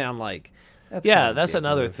photos down, like that's kind of a That's dick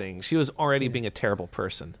another move. thing. She was already being a terrible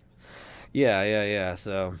person. Yeah.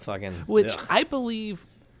 So fucking Which ugh. I believe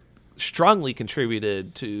strongly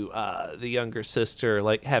contributed to the younger sister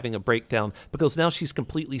like having a breakdown, because now she's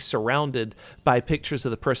completely surrounded by pictures of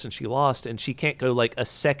the person she lost, and she can't go like a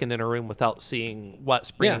second in a room without seeing what's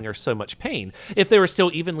bringing her so much pain. If they were still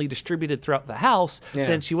evenly distributed throughout the house,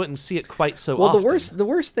 then she wouldn't see it quite so Well, often. the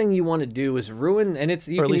worst thing you want to do is ruin, and it's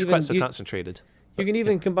you or at can least even quite so you, concentrated. you can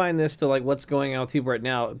even combine this to like what's going on with people right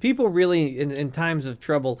now. People really in times of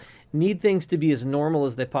trouble need things to be as normal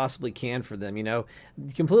as they possibly can for them.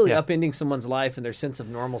 Completely upending someone's life and their sense of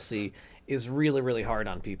normalcy is really, really hard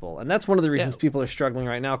on people, and that's one of the reasons people are struggling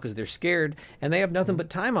right now, because they're scared and they have nothing but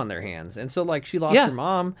time on their hands. And so like she lost her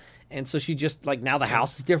mom, and so she just like now the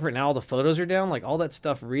house is different, now all the photos are down, like all that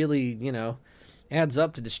stuff really adds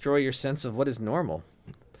up to destroy your sense of what is normal.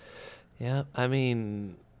 Yeah, I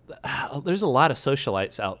mean, there's a lot of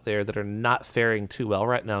socialites out there that are not faring too well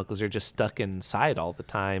right now because they're just stuck inside all the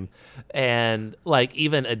time. And like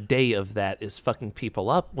even a day of that is fucking people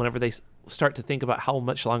up whenever they start to think about how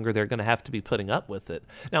much longer they're going to have to be putting up with it.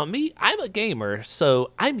 Now, me, I'm a gamer,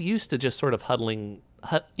 so I'm used to just sort of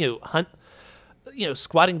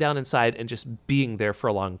squatting down inside and just being there for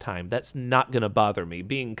a long time. That's not going to bother me.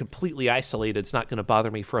 Being completely isolated is not going to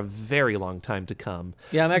bother me for a very long time to come.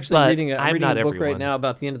 Yeah, I'm actually But reading I'm a not book right everyone. now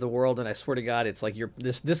about the end of the world, and I swear to God, it's like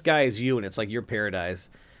this guy is you, and it's like your paradise.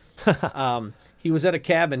 He was at a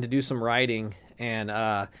cabin to do some writing, and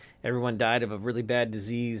everyone died of a really bad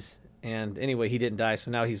disease. And anyway, he didn't die, so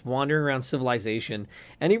now he's wandering around civilization,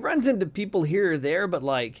 and he runs into people here or there, but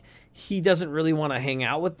like he doesn't really want to hang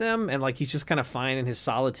out with them, and like he's just kind of fine in his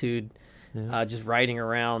solitude, just riding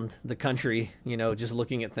around the country, just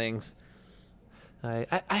looking at things. I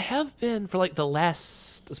have been for like the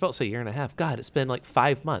last, I was about to say year and a half. God, it's been like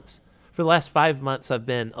 5 months. For the last 5 months, I've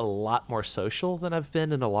been a lot more social than I've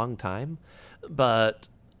been in a long time. But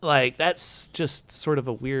like that's just sort of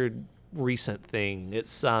a weird recent thing.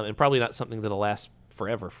 It's and probably not something that'll last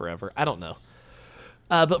forever. I don't know.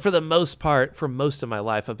 But for the most part, for most of my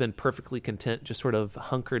life, I've been perfectly content, just sort of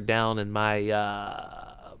hunkered down in my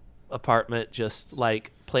apartment, just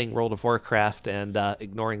like playing World of Warcraft and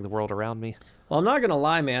ignoring the world around me. Well, I'm not gonna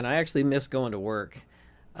lie, man. I actually miss going to work.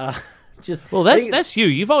 Just Well, that's you.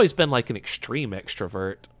 You've always been like an extreme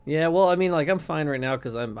extrovert. yeah. Well, I mean, like I'm fine right now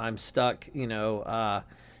because I'm stuck,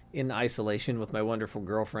 in isolation with my wonderful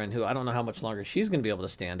girlfriend, who I don't know how much longer she's gonna be able to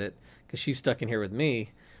stand it because she's stuck in here with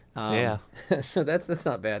me. Yeah. So that's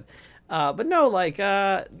not bad. But no, like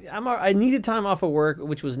I needed time off of work,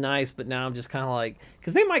 which was nice, but now I'm just kind of like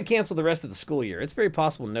because they might cancel the rest of the school year. It's very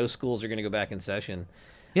possible no schools are going to go back in session.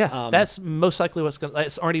 Yeah, that's most likely what's going to...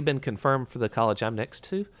 It's already been confirmed for the college I'm next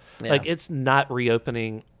to. Yeah. Like, it's not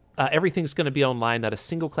reopening. Everything's going to be online. Not a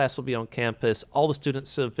single class will be on campus. All the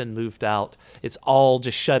students have been moved out. It's all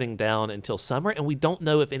just shutting down until summer, and we don't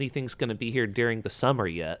know if anything's going to be here during the summer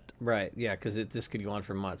yet. Right. Yeah, because this could go on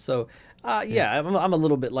for months. So, yeah, I'm a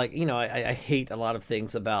little bit like I hate a lot of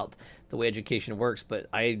things about the way education works, but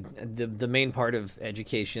the main part of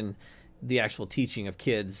education, the actual teaching of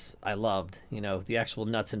kids, I loved. The actual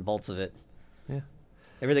nuts and bolts of it. Yeah.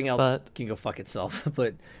 Everything else But- can go fuck itself,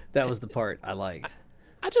 but that was the part I liked.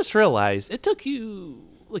 I just realized it took you...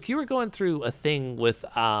 Like, you were going through a thing with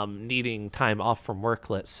needing time off from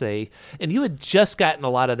work, let's say, and you had just gotten a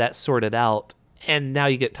lot of that sorted out, and now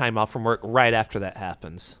you get time off from work right after that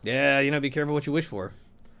happens, Yeah, be careful what you wish for.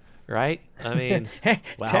 right? I mean,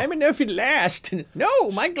 wow. Time enough at last.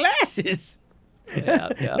 No, my glasses. Yeah,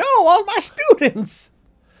 yeah. No, all my students.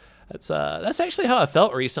 That's actually how I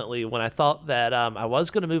felt recently when I thought that I was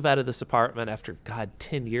going to move out of this apartment after,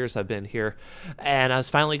 10 years I've been here, and I was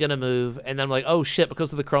finally going to move, and then I'm like, oh shit,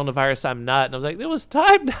 because of the coronavirus I'm not, and I was like, it was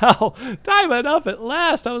time now, time enough at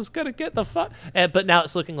last, I was going to get the fuck, but now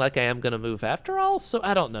it's looking like I am going to move after all, so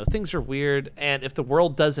I don't know, things are weird, and if the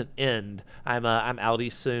world doesn't end, I'm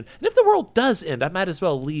outie soon, and if the world does end, I might as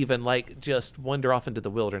well leave and like just wander off into the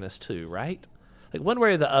wilderness too, right? Like one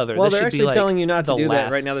way or the other. Well, this they're should be, actually like, telling you not to the do that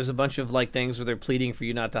last- right now. There's a bunch of like things where they're pleading for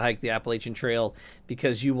you not to hike the Appalachian Trail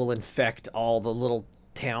because you will infect all the little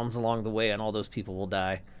towns along the way, and all those people will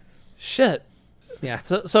die. Shit. Yeah.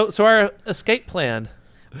 So our escape plan.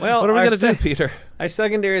 Well, What are we our going to do, se- Peter? Our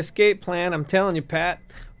secondary escape plan, I'm telling you, Pat,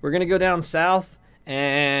 we're gonna go down south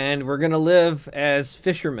and we're gonna live as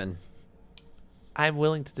fishermen. I'm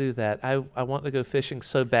willing to do that. I want to go fishing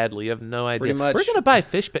so badly. You have no idea. Pretty much. We're going to buy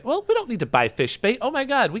fish bait. Well, we don't need to buy fish bait. Oh my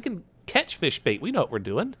God, we can catch fish bait. We know what we're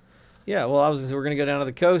doing. Yeah. Well, we're gonna go down to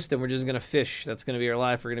the coast and we're just gonna fish. That's gonna be our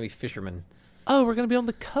life. We're gonna be fishermen. Oh, we're going to be on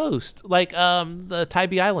the coast, like the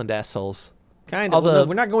Tybee Island assholes. Kind All of. Well, the- no,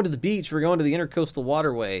 we're not going to the beach. We're going to the intercoastal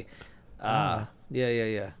waterway. Yeah.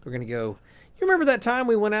 We're gonna go. You remember that time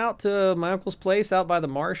we went out to my uncle's place out by the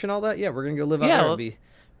marsh and all that? Yeah, we're gonna go live out Yeah, there well- and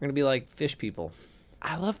we're gonna be like fish people.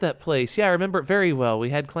 I love that place. Yeah, I remember it very well. We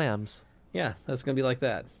had clams. Yeah, that's gonna be like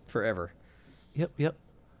that forever. Yep.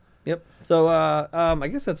 Yep. So I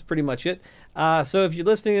guess that's pretty much it. So if you're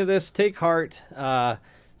listening to this, take heart.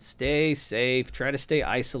 Stay safe. Try to stay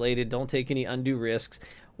isolated. Don't take any undue risks.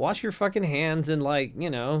 Wash your fucking hands and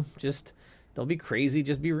just don't be crazy.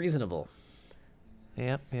 Just be reasonable.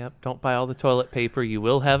 Yep. Don't buy all the toilet paper. You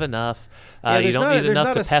will have enough. Yeah, You there's don't not a- need there's enough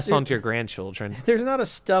not to a pass st- on to your grandchildren. There's not a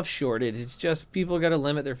stuff shortage. It's just people got to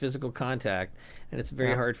limit their physical contact, and it's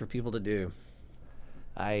very Yeah. hard for people to do.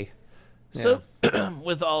 So,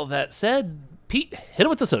 with all that said, Pete, hit it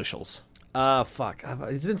with the socials. Fuck.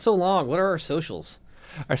 It's been so long. What are our socials?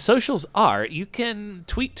 Our socials are, you can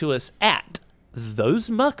tweet to us at Those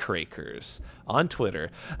Muckrakers on Twitter.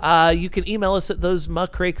 You can email us at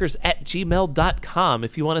thosemuckrakers@gmail.com.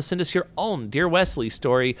 If you want to send us your own Dear Wesley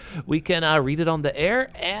story, we can read it on the air,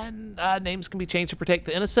 and names can be changed to protect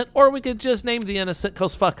the innocent, or we could just name the innocent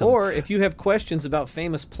because fuck 'em. Or if you have questions about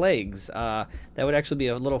famous plagues, that would actually be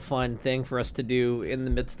a little fun thing for us to do in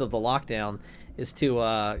the midst of the lockdown, is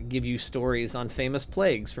to give you stories on famous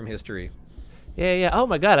plagues from history. Yeah. Oh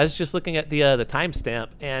my God, I was just looking at the timestamp,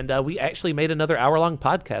 and we actually made another hour-long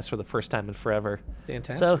podcast for the first time in forever.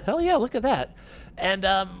 Fantastic. So hell yeah, look at that. And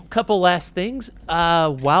couple last things.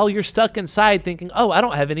 While you're stuck inside thinking, oh, I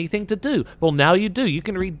don't have anything to do. Well, now you do. You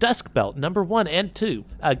can read Dusk Belt, number 1 and 2.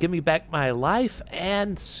 Give Me Back My Life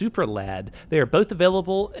and Super Lad. They are both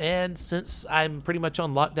available, and since I'm pretty much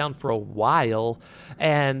on lockdown for a while,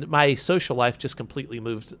 and my social life just completely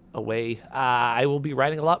moved away, I will be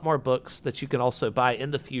writing a lot more books that you can also buy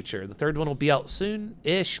in the future. The third one will be out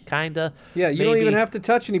soon-ish, kinda. Yeah, you don't maybe. even have to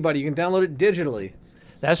touch anybody. You can download it digitally.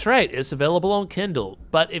 That's right. It's available on Kindle.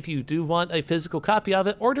 But if you do want a physical copy of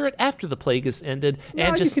it, order it after the plague is ended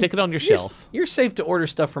and just stick it on your shelf. You're safe to order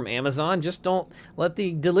stuff from Amazon. Just don't let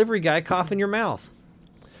the delivery guy cough in your mouth.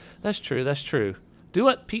 That's true. That's true. Do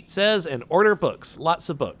what Pete says and order books, lots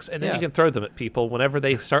of books, and then you can throw them at people whenever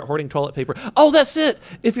they start hoarding toilet paper. Oh, that's it.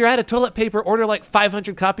 If you're out of toilet paper, order like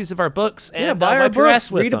 500 copies of our books and buy our wipe your books.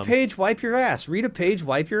 ass with Read them. a page, wipe your ass. Read a page,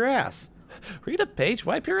 wipe your ass. Read a page,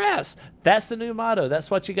 wipe your ass. That's the new motto. That's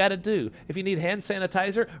what you got to do. If you need hand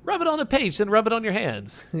sanitizer, rub it on a page, then rub it on your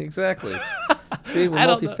hands. Exactly. See, we're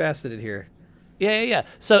multifaceted here. Yeah.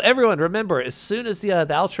 So everyone, remember, as soon as the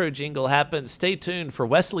outro jingle happens, stay tuned for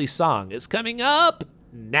Wesley's song. It's coming up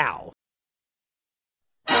now.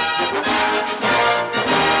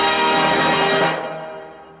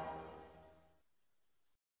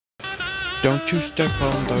 Don't you step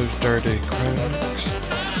on those dirty cracks,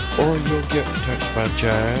 or you'll get touched by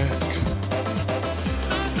Jack.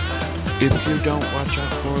 If you don't watch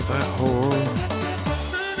out for that whore,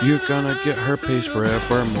 you're gonna get herpes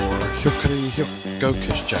forevermore. Hickety-hick, go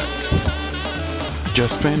kiss Jack.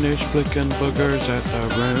 Just finished flicking boogers at the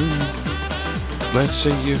room. Let's see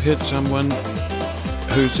you hit someone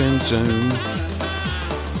who's in Zoom.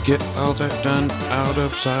 Get all that done out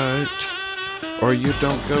of sight, or you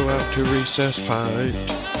don't go out to recess fight.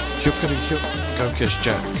 Hickety-hick, go kiss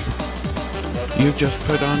Jack. You just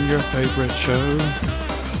put on your favorite show,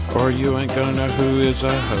 or you ain't gonna know who is a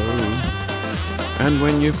hoe. And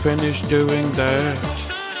when you finish doing that,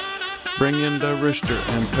 bring in the rooster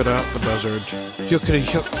and put out the buzzard.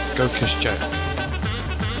 Hickety-hick, go kiss Jack.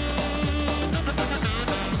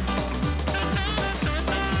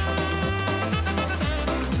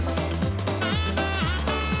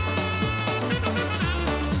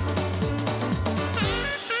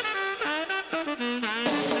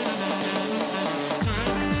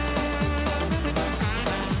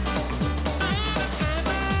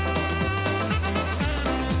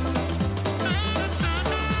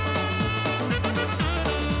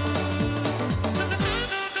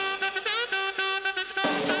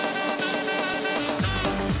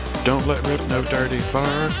 Don't let rip no dirty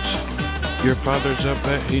farts. Your father's a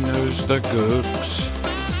vet, he knows the gooks.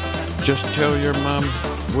 Just tell your mom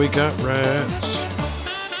we got rats,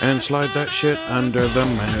 and slide that shit under the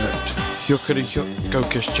mat. Hickety-hook, go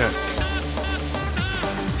kiss Jack.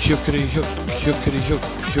 Hickety-hook, hickety-hook,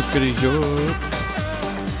 hickety-hook.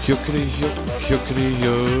 Hickety-hook,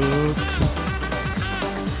 hickety-hook.